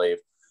three, I believe.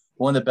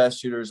 One of the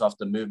best shooters off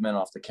the movement,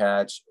 off the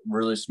catch,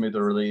 really smooth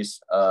the release.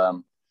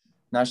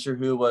 Not sure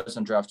who it was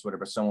on draft Twitter,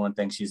 but someone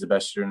thinks he's the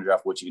best shooter in the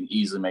draft, which you can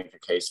easily make a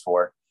case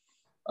for.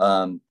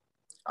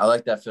 I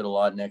like that fit a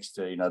lot next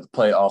to, the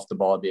play off the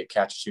ball, be a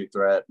catch shoot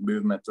threat,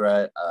 movement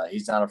threat.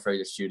 He's not afraid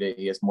to shoot it.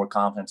 He has more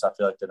confidence, I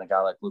feel like, than a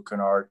guy like Luke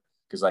Kennard,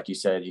 because like you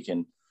said, he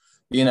can,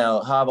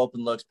 have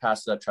open looks,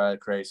 pass it up, try to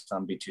create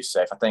some, be too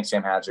safe. I think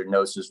Sam Hauser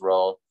knows his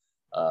role,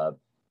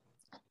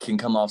 can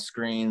come off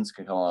screens,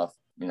 can come off,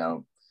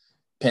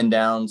 pin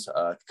downs,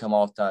 can come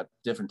off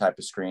different type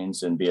of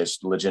screens and be a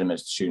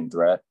legitimate shooting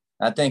threat.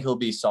 I think he'll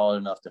be solid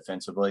enough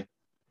defensively.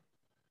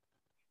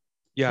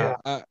 Yeah.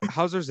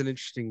 Hauser's an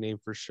interesting name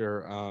for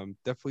sure.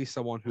 Definitely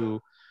someone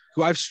who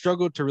I've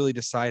struggled to really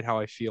decide how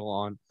I feel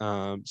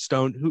on.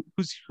 Stone,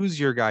 who's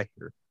your guy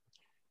here?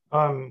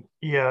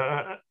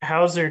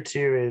 Hauser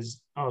too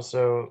is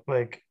also,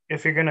 like,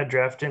 if you're going to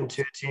draft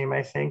into a team,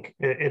 I think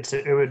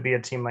it would be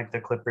a team like the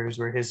Clippers,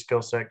 where his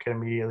skill set could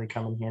immediately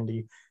come in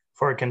handy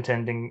for a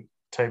contending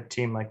type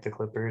team like the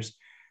Clippers.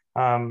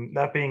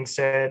 That being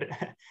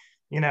said,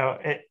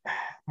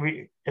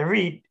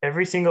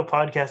 every single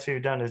podcast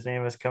we've done, his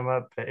name has come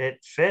up. It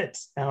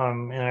fits,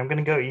 and I'm going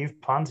to go Yves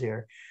Pons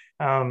here.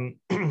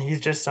 He's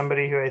just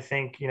somebody who I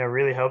think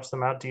really helps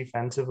them out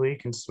defensively,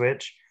 can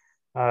switch.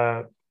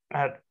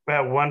 At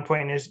one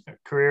point in his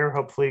career,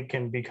 hopefully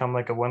can become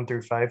like a 1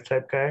 through 5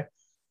 type guy.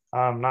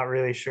 Not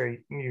really sure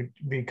you'd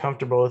be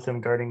comfortable with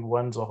him guarding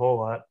ones a whole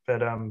lot,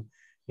 but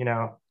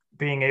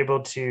being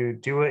able to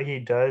do what he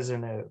does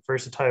in a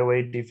versatile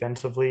way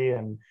defensively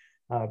and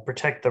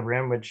protect the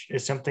rim, which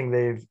is something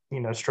they've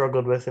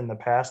struggled with in the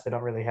past. They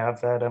don't really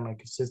have that on a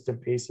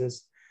consistent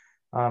basis.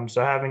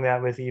 So having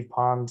that with Yves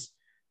Pons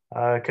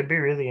could be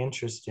really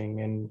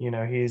interesting.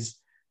 And he's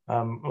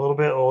a little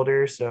bit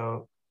older,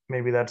 so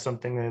maybe that's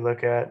something they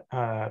look at.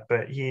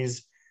 But he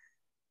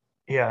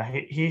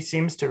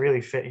seems to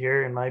really fit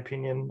here, in my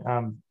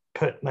opinion.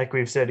 But like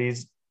we've said,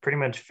 he's pretty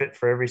much fit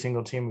for every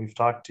single team we've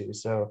talked to.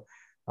 So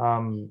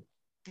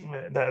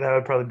that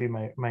would probably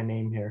be my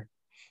name here.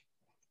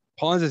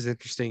 Pons is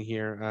interesting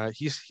here.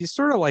 He's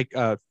sort of like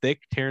a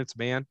thick Terrence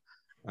Mann.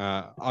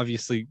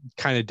 Obviously,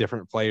 kind of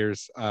different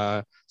players,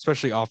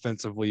 especially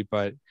offensively.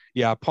 But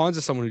yeah, Pons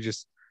is someone who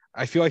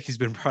I feel like he's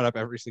been brought up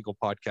every single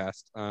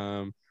podcast.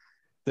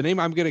 The name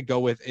I'm going to go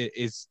with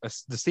is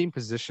the same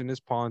position as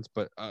Pons,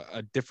 but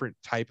a different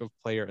type of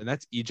player, and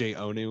that's EJ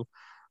Onu.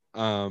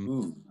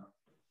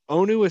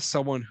 Onu is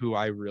someone who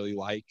I really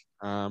like.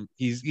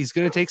 He's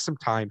going to take some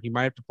time. He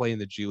might have to play in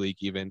the G League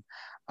even.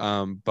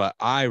 But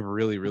I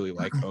really, really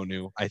like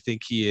Onu. I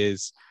think he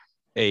is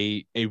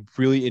a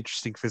really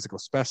interesting physical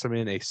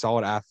specimen, a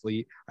solid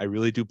athlete. I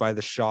really do buy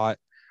the shot.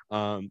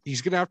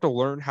 He's going to have to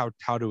learn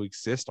how to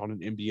exist on an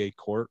NBA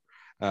court.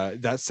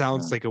 That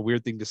sounds like a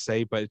weird thing to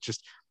say, but it's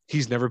just,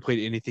 he's never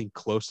played anything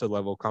close to the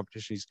level of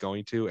competition he's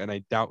going to, and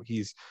I doubt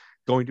he's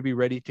going to be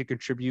ready to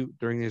contribute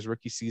during his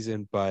rookie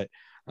season. But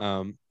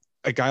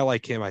a guy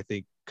like him, I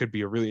think, could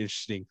be a really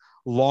interesting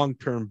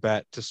long-term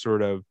bet to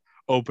sort of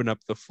open up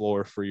the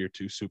floor for your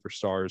two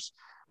superstars.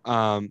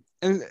 And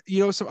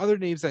some other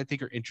names that I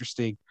think are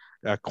interesting,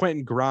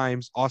 Quentin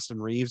Grimes,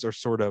 Austin Reeves are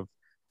sort of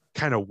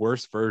kind of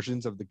worse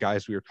versions of the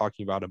guys we were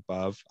talking about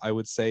above, I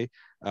would say.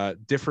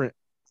 Different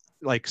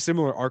like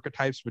similar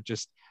archetypes, but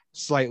just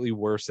slightly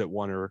worse at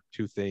one or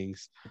two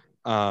things.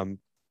 And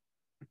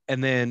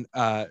then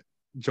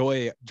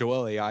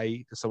Joel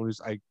AI, someone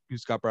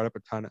who's got brought up a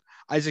ton.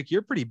 Isaac,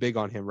 you're pretty big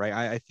on him, right?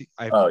 I think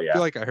Oh yeah.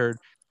 feel like I heard.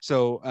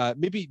 So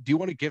maybe do you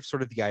want to give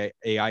sort of the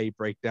AI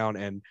breakdown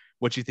and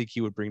what you think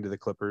he would bring to the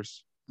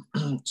Clippers?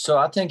 So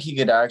I think he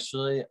could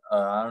actually.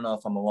 I don't know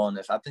if I'm alone.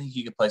 I think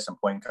he could play some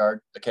point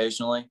guard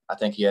occasionally. I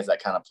think he has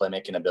that kind of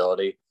playmaking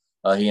ability.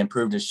 He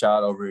improved his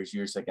shot over his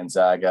years at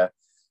Gonzaga,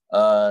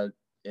 and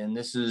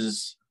this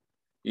is,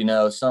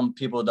 some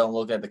people don't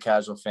look at the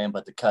casual fan,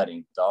 but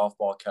the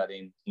off-ball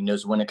cutting. He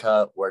knows when to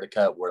cut, where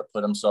to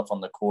put himself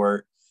on the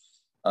court.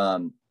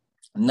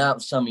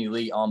 Not some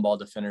elite on-ball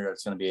defender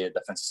that's going to be a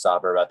defensive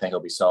stopper, but I think he'll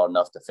be solid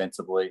enough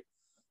defensively.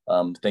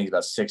 I think he's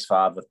about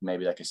 6'5" with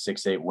maybe like a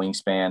 6'8"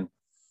 wingspan.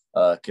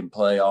 Can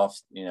play off,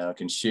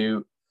 can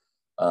shoot,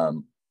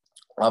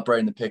 operate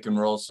in the pick and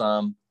roll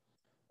some.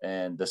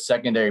 And the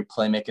secondary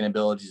playmaking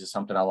abilities is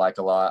something I like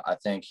a lot. I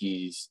think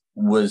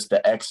was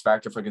the X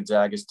factor for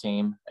Gonzaga's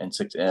team. And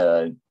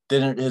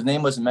his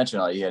name wasn't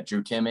mentioned. You had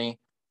Drew Timme.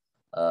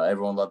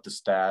 Everyone loved the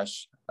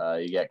stash.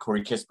 You got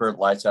Corey Kispert,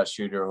 lights out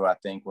shooter, who I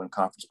think won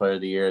Conference Player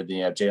of the Year. Then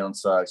you have Jalen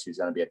Suggs, who's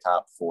going to be a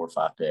top 4 or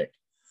 5 pick.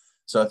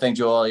 So I think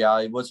Joel,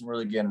 he wasn't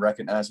really getting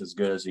recognized as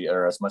good as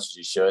much as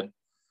he should.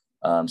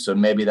 So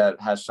maybe that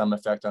has some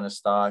effect on his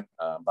stock.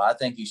 But I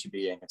think he should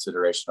be in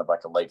consideration of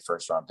like a late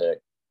first round pick.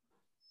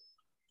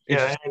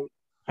 Yeah,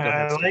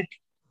 I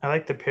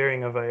like the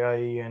pairing of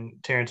IE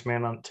and Terrence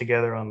Mann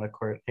together on the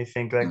court. I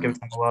think that gives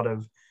them a lot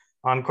of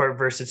on-court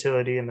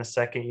versatility in the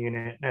second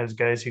unit as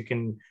guys who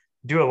can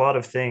do a lot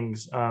of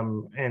things.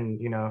 And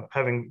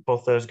having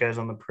both those guys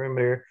on the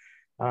perimeter,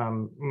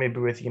 maybe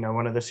with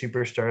one of the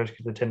superstars,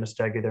 because they tend to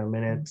stagger their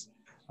minutes,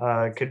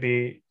 could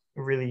be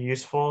really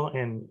useful.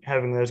 And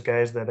having those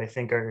guys that I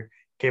think are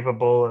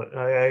capable.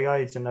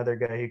 He's another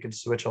guy who could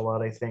switch a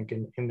lot, I think,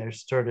 in their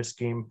sort of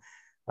scheme.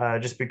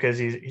 Just because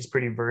he's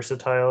pretty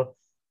versatile.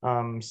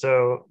 That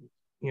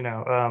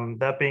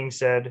being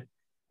said,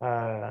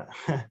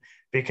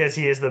 because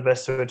he is the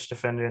best switch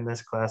defender in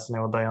this class, and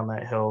I will die on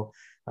that hill,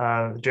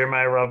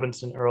 Jeremiah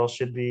Robinson Earl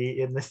should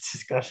be in this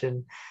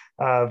discussion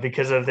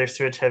because of their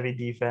switch heavy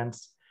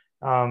defense.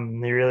 He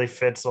really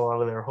fits a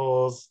lot of their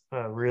holes.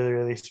 Really,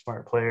 really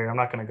smart player. I'm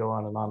not going to go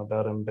on and on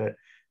about him, but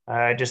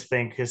I just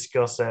think his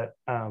skill set,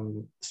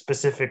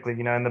 specifically,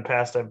 in the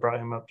past I've brought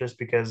him up just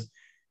because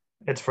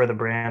it's for the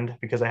brand,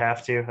 because I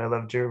have to. I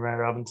love Jeremiah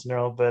Robinson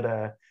Earl, but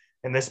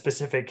in this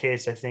specific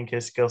case, I think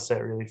his skill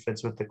set really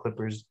fits what the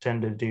Clippers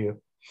tend to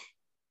do.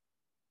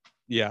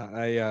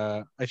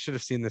 Yeah, I should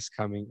have seen this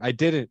coming. I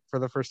didn't. For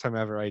the first time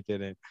ever, I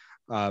didn't.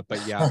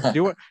 But yeah, do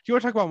you want to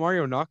talk about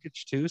Mario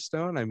Nakic too,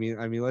 Stone? I mean,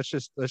 let's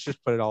just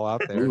put it all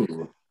out there.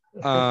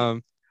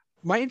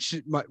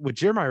 With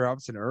Jeremiah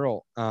Robinson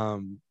Earl,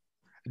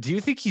 do you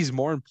think he's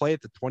more in play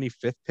at the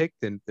 25th pick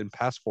than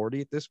past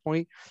 40 at this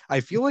point? I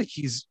feel like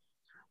he's,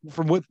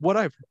 from what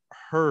I've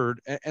heard,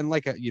 and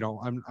like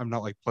I'm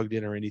not like plugged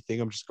in or anything.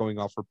 I'm just going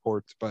off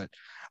reports, but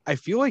I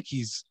feel like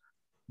he's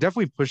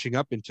definitely pushing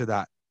up into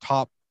that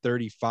top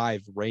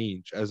 35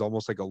 range as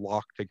almost like a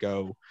lock to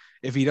go.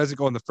 If he doesn't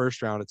go in the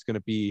first round, it's going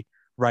to be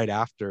right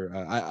after.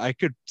 I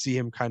could see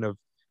him kind of,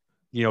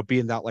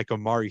 being that like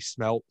Amari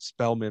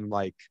Spellman,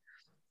 like,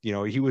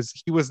 he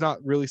was not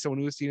really someone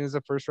who was seen as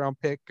a first round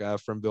pick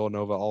from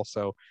Villanova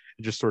also,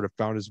 and just sort of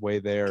found his way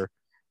there.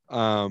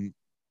 I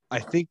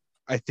think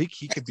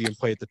he could be in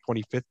play at the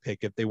 25th pick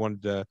if they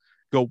wanted to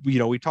go.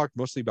 We talked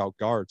mostly about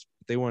guards,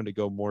 but they wanted to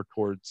go more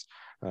towards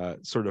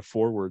sort of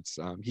forwards.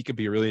 He could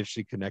be a really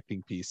interesting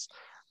connecting piece.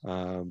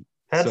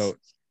 That's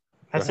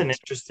an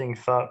interesting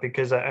thought,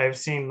 because I've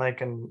seen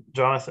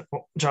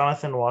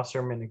Jonathan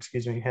Wasserman,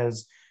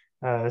 has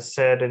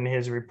said in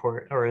his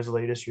report, or his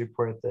latest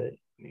report, that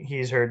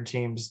he's heard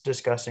teams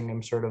discussing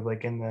him sort of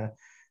like in the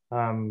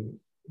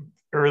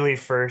early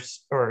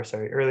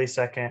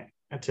second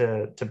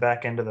to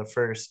back end of the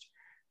first.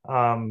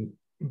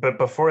 But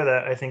before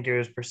that, I think it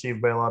was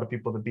perceived by a lot of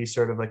people to be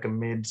sort of like a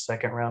mid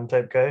second round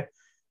type guy.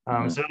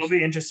 So it'll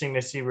be interesting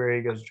to see where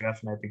he goes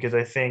draft night, because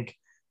I think,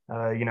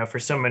 for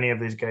so many of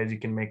these guys, you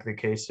can make the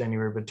case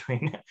anywhere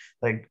between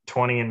like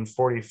 20 and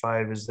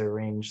 45 is their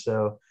range.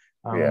 So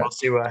we'll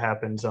see what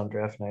happens on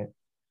draft night.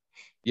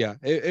 Yeah,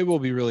 it will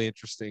be really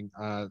interesting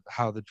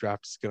how the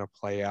draft is going to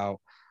play out.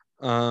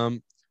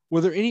 Were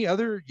there any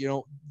other,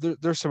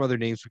 there's some other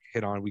names we could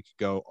hit on. We could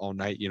go all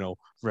night,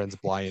 Renz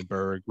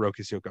Blyenberg,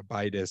 Rokas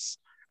Jokubaitis,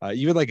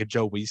 even like a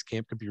Joe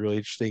Wieskamp could be really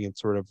interesting, and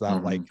sort of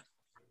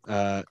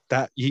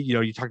that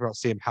you talked about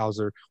Sam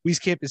Hauser.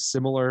 Wieskamp is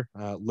similar.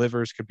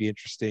 Livers could be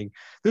interesting.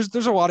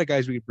 There's a lot of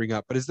guys we could bring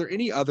up, but is there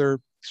any other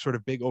sort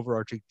of big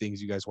overarching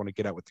things you guys want to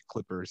get at with the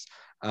Clippers?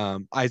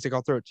 Isaac,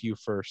 I'll throw it to you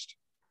first.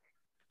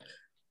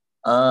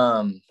 You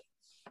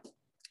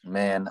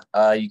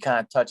kind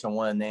of touch on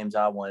one of the names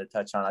I wanted to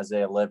touch on,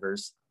 Isaiah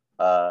Livers.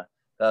 That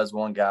was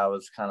one guy I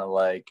was kind of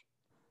like,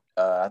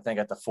 I think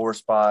at the 4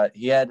 spot.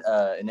 He had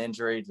an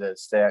injury to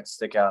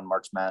stick out in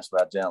March Madness,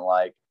 but I didn't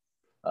like.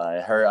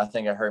 I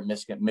think it hurt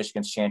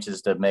Michigan's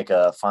chances to make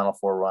a Final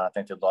Four run. I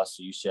think they lost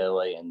to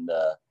UCLA in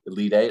the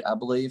Elite Eight, I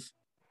believe,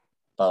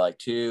 by like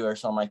 2 or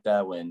something like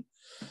that when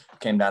it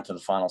came down to the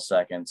final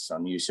seconds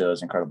on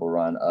UCLA's incredible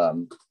run.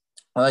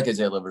 I like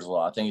Isaiah Livers a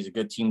lot. I think he's a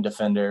good team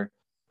defender,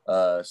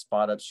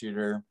 spot-up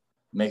shooter,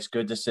 makes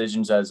good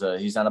decisions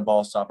he's not a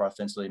ball stopper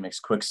offensively, makes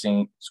quick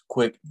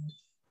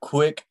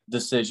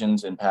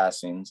decisions and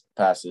passes.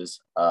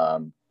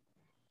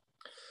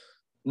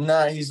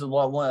 He's the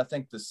one. I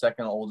think the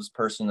second oldest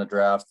person in the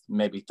draft,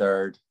 maybe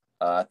third.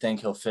 I think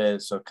he'll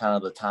fit. So kind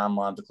of the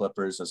timeline of the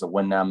Clippers as a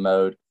win now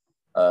mode.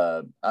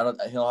 He'll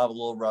have a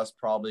little rust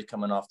probably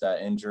coming off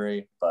that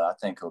injury, but I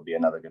think he'll be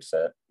another good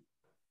fit.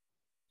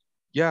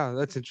 Yeah,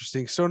 that's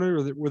interesting. So,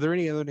 were there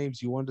any other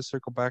names you wanted to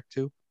circle back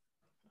to?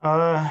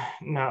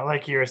 No,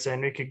 like you were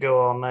saying, we could go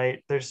all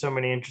night. There's so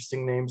many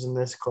interesting names in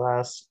this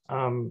class.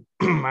 I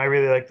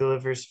really like the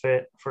Livers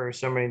fit for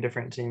so many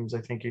different teams.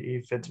 I think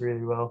he fits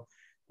really well.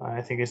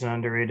 I think he's an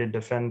underrated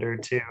defender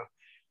too.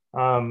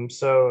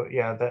 So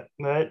yeah,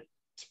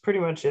 that's pretty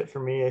much it for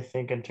me, I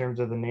think, in terms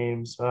of the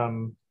names.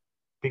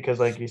 Because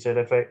like you said,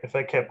 if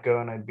I kept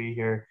going, I'd be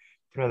here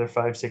for another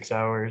 5-6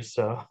 hours.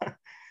 So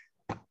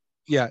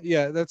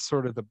yeah, that's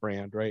sort of the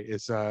brand, right?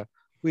 Is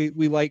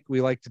we like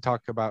to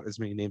talk about as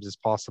many names as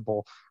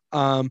possible.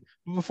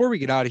 Before we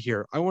get out of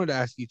here, I wanted to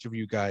ask each of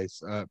you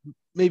guys,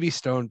 maybe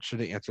Stone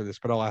shouldn't answer this,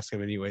 but I'll ask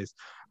him anyways.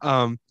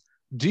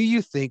 Do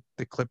you think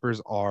the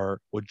Clippers are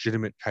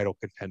legitimate title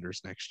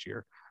contenders next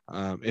year?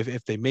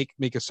 If they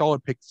make a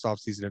solid pick this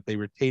offseason, if they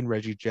retain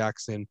Reggie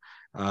Jackson,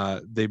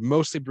 they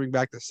mostly bring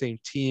back the same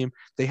team.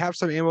 They have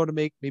some ammo to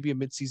make maybe a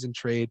midseason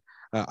trade.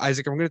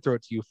 Isaac, I'm going to throw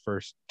it to you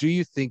first. Do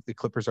you think the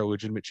Clippers are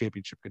legitimate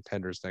championship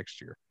contenders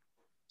next year?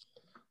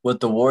 With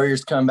the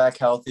Warriors come back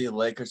healthy, the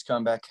Lakers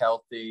come back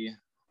healthy,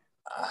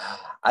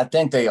 I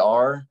think they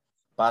are,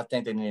 but I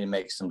think they need to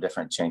make some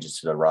different changes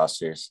to the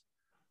rosters.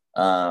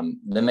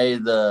 They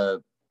made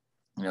the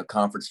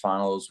conference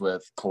finals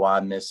with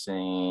Kawhi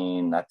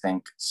missing, I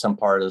think, some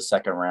part of the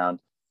second round.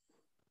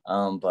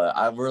 But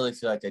I really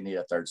feel like they need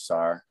a third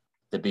star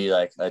to be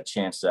like a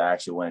chance to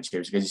actually win a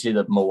championship. Because you see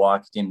the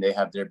Milwaukee team, they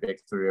have their big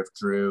three of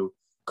Drew,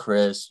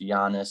 Chris,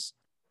 Giannis,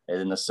 and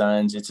then the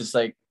Suns. It's just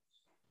like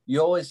you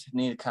always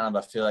need kind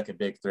of, I feel like, a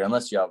big three,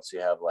 unless you obviously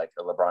have like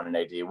a LeBron and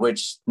AD,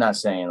 which not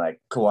saying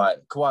like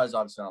Kawhi is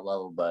obviously on a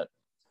level, but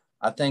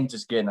I think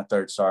just getting a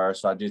third star.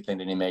 So I do think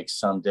they need to make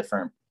some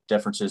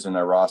differences in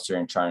their roster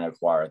and trying to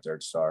acquire a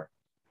third star.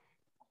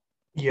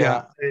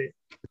 Yeah.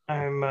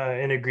 I'm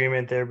in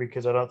agreement there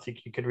because I don't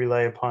think you could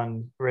rely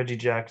upon Reggie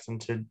Jackson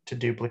to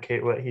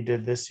duplicate what he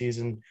did this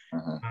season.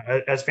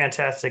 As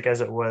fantastic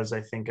as it was,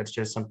 I think it's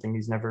just something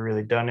he's never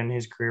really done in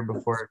his career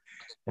before.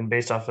 And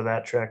based off of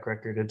that track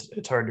record,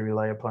 it's hard to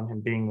rely upon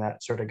him being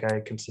that sort of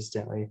guy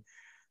consistently.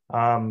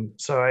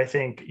 So I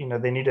think,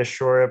 they need to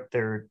shore up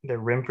their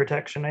rim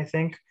protection, I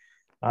think.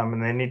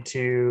 And they need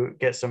to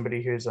get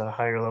somebody who's a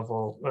higher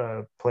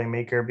level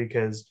playmaker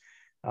because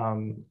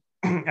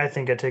I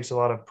think it takes a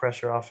lot of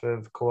pressure off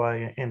of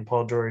Kawhi and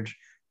Paul George,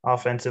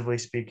 offensively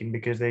speaking,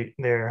 because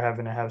they're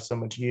having to have so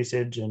much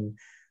usage and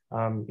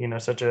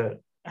such a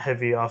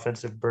heavy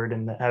offensive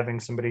burden that having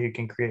somebody who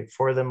can create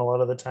for them a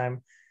lot of the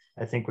time,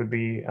 I think would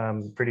be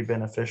pretty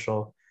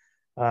beneficial.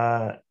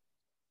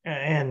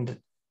 And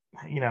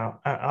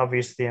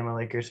obviously I'm a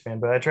Lakers fan,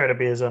 but I try to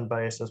be as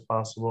unbiased as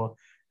possible.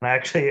 And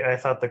I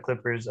thought the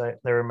Clippers,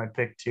 they were my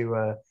pick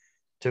to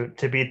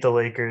beat the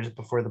Lakers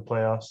before the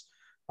playoffs.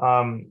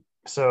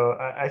 So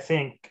I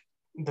think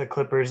the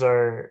Clippers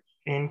are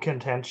in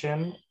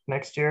contention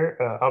next year.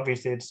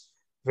 Obviously, it's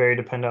very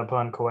dependent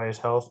upon Kawhi's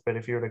health, but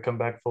if you were to come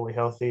back fully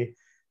healthy,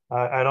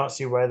 I don't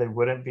see why they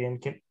wouldn't be in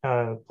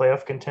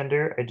playoff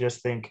contender. I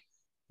just think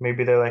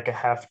maybe they're like a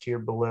half tier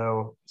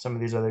below some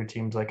of these other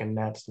teams like a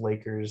Nets,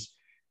 Lakers,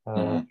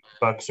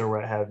 Bucks, or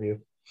what have you.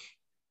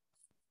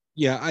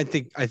 Yeah, I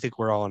think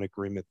we're all in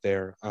agreement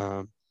there.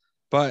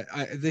 But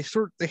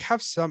they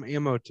have some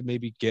ammo to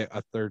maybe get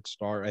a third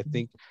star. I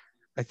think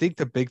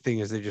the big thing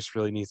is they just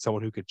really need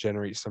someone who could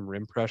generate some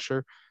rim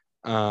pressure.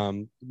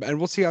 And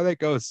we'll see how that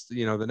goes.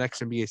 The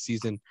next NBA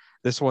season,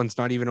 this one's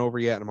not even over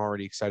yet, and I'm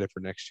already excited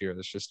for next year.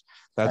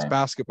 That's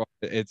basketball.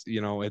 It's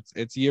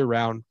it's year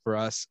round for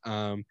us.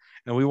 And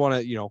we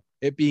want to,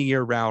 it being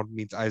year round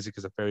means Isaac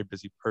is a very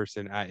busy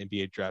person at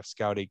NBA Draft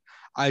Scouting.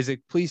 Isaac,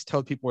 please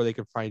tell people where they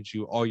can find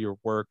you, all your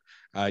work.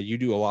 You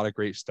do a lot of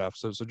great stuff.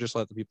 So just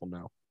let the people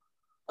know.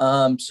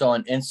 So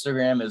on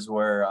Instagram is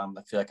where I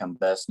feel like I'm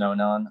best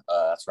known on.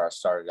 That's where I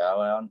started out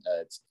on.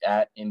 It's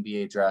at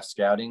NBA Draft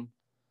Scouting.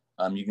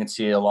 You can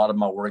see a lot of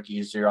my work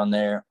easier on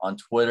there. On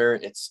Twitter,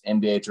 it's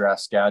NBA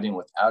Draft Scouting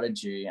without a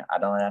G.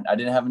 I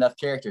didn't have enough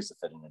characters to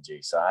fit in a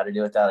G, so I had to do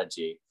it without a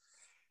G.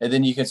 And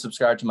then you can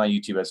subscribe to my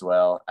YouTube as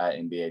well at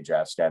NBA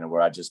Draft Scouting,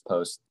 where I just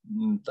post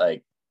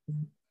like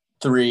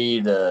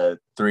 3 to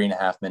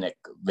 3.5 minute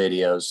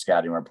videos,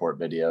 scouting report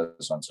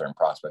videos on certain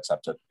prospects I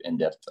took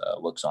in-depth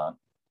looks on.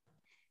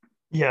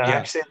 Yeah, Yeah.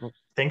 actually,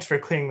 thanks for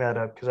clearing that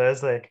up because I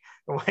was like,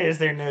 why is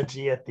there no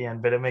G at the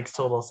end? But it makes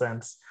total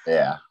sense.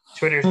 Yeah.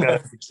 Twitter's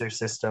got to fix their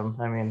system.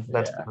 I mean,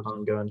 that's Yeah. an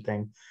ongoing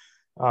thing.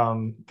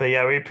 But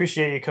yeah, we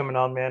appreciate you coming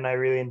on, man. I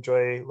really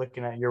enjoy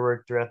looking at your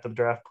work throughout the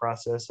draft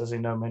process, as I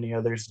know many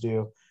others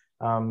do.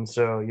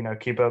 So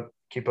keep up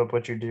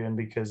what you're doing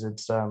because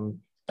it's been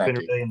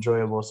really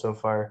enjoyable so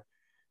far.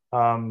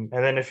 And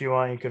then if you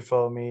want, you could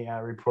follow me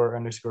at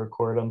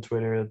report_court on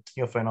Twitter.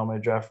 You'll find all my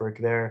draft work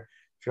there.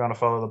 If you want to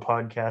follow the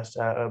podcast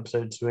at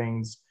Upside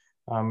Swings.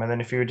 And then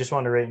if you just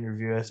want to rate and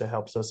review us, it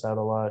helps us out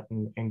a lot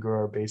and grow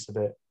our base a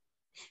bit.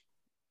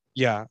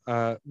 Yeah.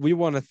 We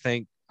want to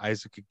thank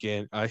Isaac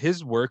again.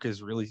 His work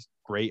is really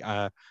great.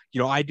 I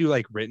do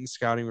like written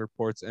scouting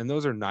reports, and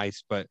those are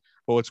nice. But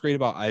what's great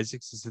about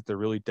Isaac's is that they're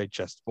really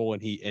digestible,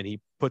 and he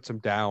puts them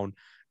down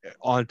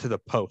onto the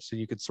post, and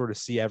you can sort of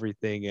see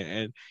everything.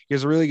 And he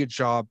does a really good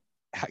job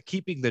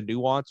keeping the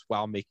nuance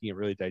while making it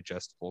really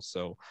digestible.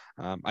 So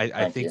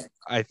I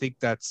think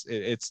that's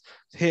it's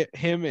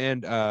him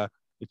and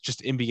it's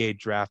just NBA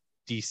Draft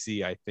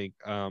DC, I think,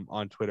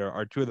 on Twitter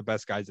are two of the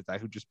best guys at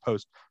that, who just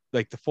post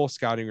like the full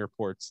scouting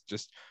reports.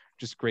 Just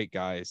great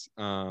guys.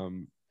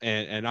 And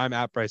I'm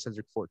at Bryce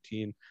Hendrick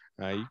 14.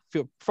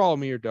 You follow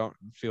me or don't,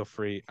 feel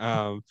free.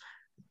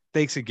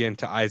 Thanks again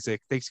to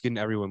Isaac. Thanks again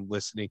to everyone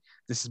listening.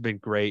 This has been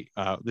great.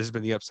 This has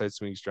been the Upside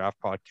Swings Draft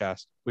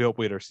Podcast. We hope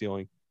we hit our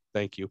ceiling.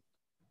 Thank you.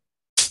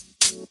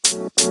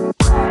 You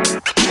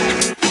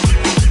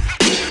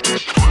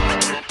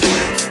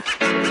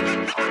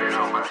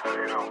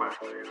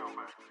know,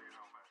 man.